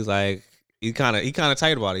 He's like, he kind of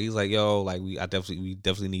tight about it. He's like, yo, like we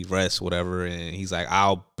definitely need rest, whatever. And he's like,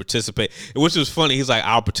 I'll participate, which was funny. He's like,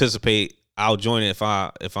 I'll participate. I'll join it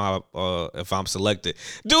if I'm selected.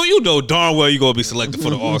 Dude, you know darn well you gonna be selected for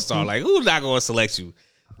the All-Star. Like, who's not gonna select you?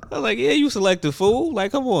 I was like, yeah, you selected, fool.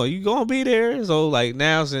 Like, come on, you gonna be there. So like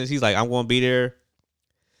now, since he's like, I'm gonna be there,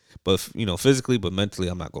 but you know, physically, but mentally,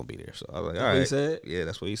 I'm not gonna be there. So I was like, all right, what he said? Yeah,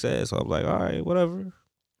 that's what he said. So I'm like, all right, whatever.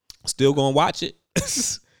 Still gonna watch it.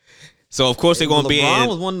 So of course they're gonna be in. LeBron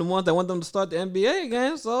was one of the ones that want them to start the NBA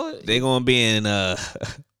again. So they're gonna be in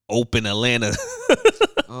open Atlanta.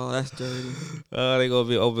 Oh, that's dirty. They gonna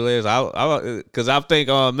be open Atlanta. Cause I think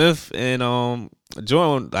Memphis and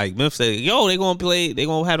Jordan, like Memphis said, yo, they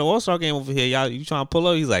gonna have the All-Star game over here. Y'all, you trying to pull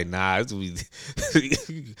up? He's like, nah, it's gonna be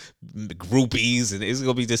groupies, and it's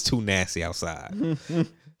gonna be just too nasty outside.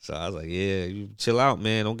 So I was like, yeah, you chill out,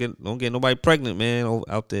 man. Don't get nobody pregnant, man,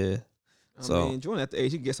 out there. I mean, Jordan at the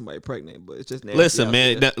age, he can get somebody pregnant, but it's just nasty. Listen,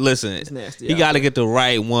 man. Listen, it's nasty. He got to get the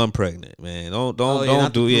right one pregnant, man. Don't do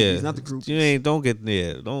not the groupies. You ain't don't get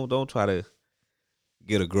there. Don't try to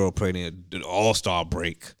get a girl pregnant at the All-Star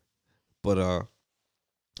break. But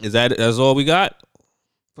that's all we got?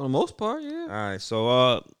 For the most part, yeah. All right, so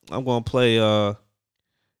I'm gonna play.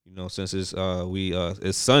 Since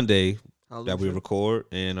it's Sunday that we record,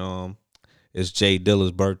 and it's Jay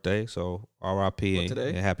Dilla's birthday, so R.I.P.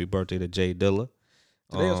 and happy birthday to Jay Dilla.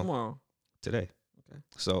 Today or tomorrow? Today. Okay.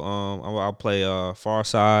 So I'll play Far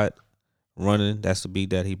Side Running. That's the beat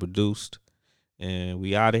that he produced. And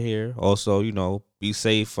we out of here. Also, be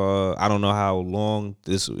safe. I don't know how long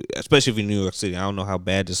this, especially if you're in New York City, I don't know how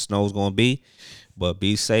bad the snow's gonna be. But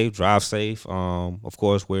be safe, drive safe. Of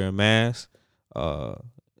course, wear a mask.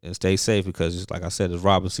 And stay safe because, like I said, it's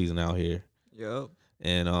robbing season out here. Yep.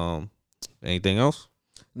 And anything else?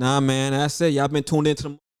 Nah, man. That's it. Y'all been tuned into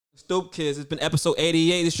the Stoop Kids. It's been episode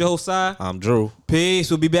 88. This your host, Si. I'm Drew. Peace.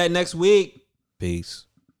 We'll be back next week. Peace.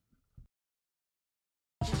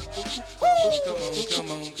 You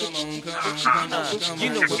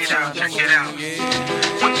know what time. Check it out.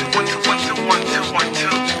 Yeah. 1 2 1 2 1 2 1 2 1 2.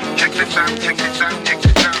 Check this out. Check this out. Check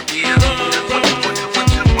this out. Yeah. 1 2 1 2 1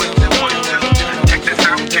 2 1 2 1 2. Check this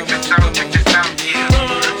out. Check this out. Check this out. Yeah.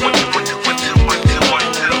 1 2 1 2 1 2 1 2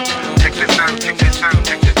 1 2. Check this out. Check this out.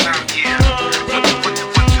 Check this out. Yeah. 1 2 1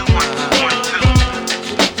 2 1 2 1 2 1 2.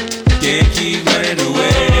 Can't keep running away.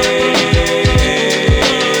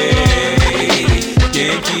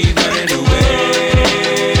 Can't keep running away.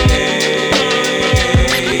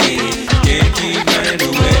 Can't keep running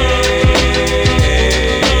away.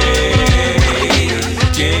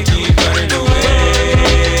 Can't keep running away.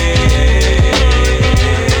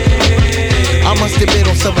 I must admit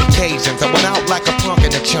on some occasions I went out like a punk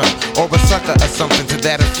in a chunk, or a sucker or something to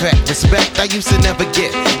that effect. Respect I used to never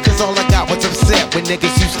get, cause all I got was upset when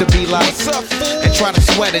niggas used to be like, and try to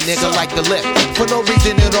sweat a nigga like the lip. For no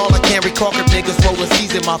reason at all, I can't recall if niggas rolling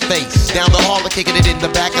C's in my face. Down the hall, kicking it in the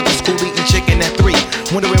back of the school, eating chicken at 3.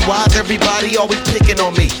 Wondering why's everybody always picking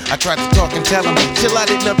on me. I tried to talk and tell them, chill, I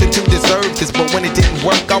did nothing to deserve this. But when it didn't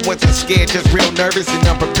work, I wasn't scared, just real nervous and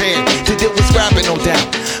unprepared to deal with scrapping, no doubt.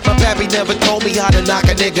 My pappy never told me how to knock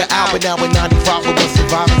a nigga out, but now in 95 I was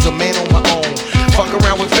surviving, a man on my own. Fuck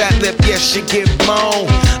around with fat lip, yes, shit get blown.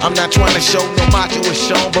 I'm not trying to show no macho is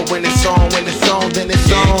shown, but when it's on, then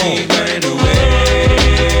it's on. Can't keep running away.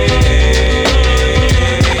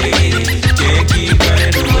 Can't keep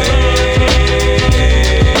running away.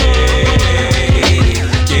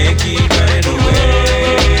 Can't keep running away.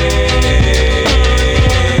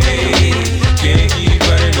 Can't keep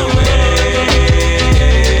running away.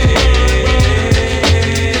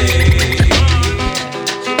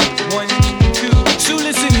 One, two, so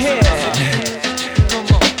listen here. Come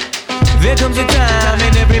on. There comes a time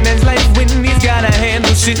in every man's life when he's gotta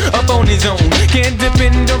handle shit up on his own. Can't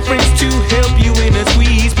depend on friends to help you in a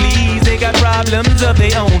squeeze, please. They got problems of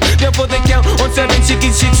their own. Therefore they count on 7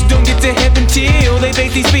 chicken shits. Don't get to heaven till they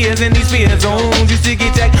face these fears and these fear zones. Used to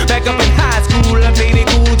get jacked back up in high school. I played it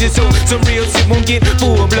cool just so some real shit won't get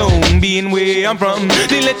full blown. Being where I'm from,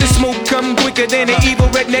 they let the smoke come quicker than an evil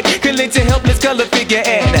redneck can let your helpless color figure.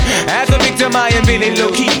 And as a victim I am feeling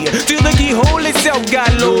low key till the keyhole itself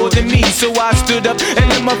got lower than me. So I stood up and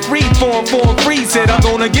let my free form free. Said I'm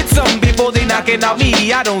gonna get something before they knocking out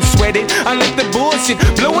me. I don't sweat it, I let the bullshit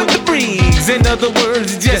blow in the breeze. In other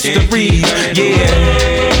words, just a breeze. Yeah.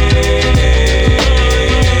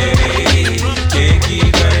 Can't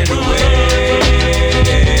keep running away.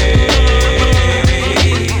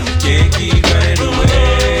 Can't keep running away.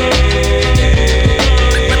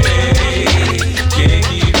 Can't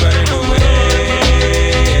keep running away.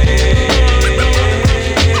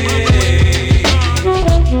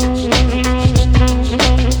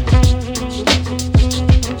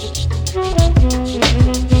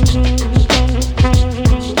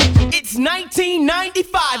 It's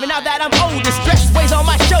 1995, and now that I'm older, stress weighs on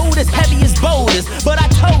my shoulders, heavy as boulders. But I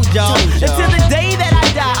told y'all, until the day that I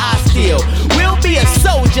die, I still will be a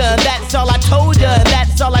soldier. And that's all I told ya, and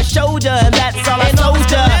that's all I showed ya, and that's all I told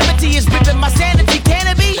ya. Calamity is ripping my sanity, can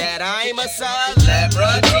it be? That I'm a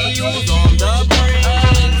celebrity who's on the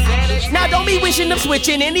brain. Now don't be be wishing of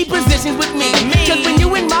switching any positions with me. Cause when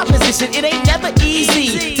you in my position, it ain't never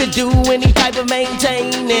easy to do any type of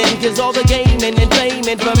maintaining. Cause all the gaming and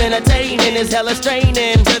claiming from entertaining is hella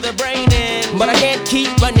straining to the brain. But I can't keep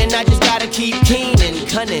running, I just gotta keep keen and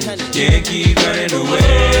cunning. Can't keep running away.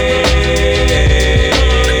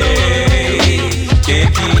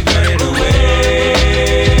 Can't keep running away.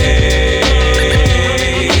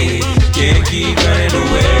 Can't keep running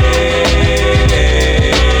away.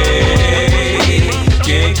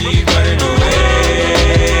 Can't keep running away.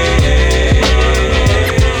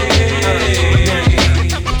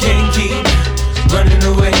 Can't keep running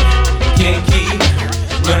away. Can't keep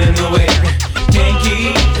running away.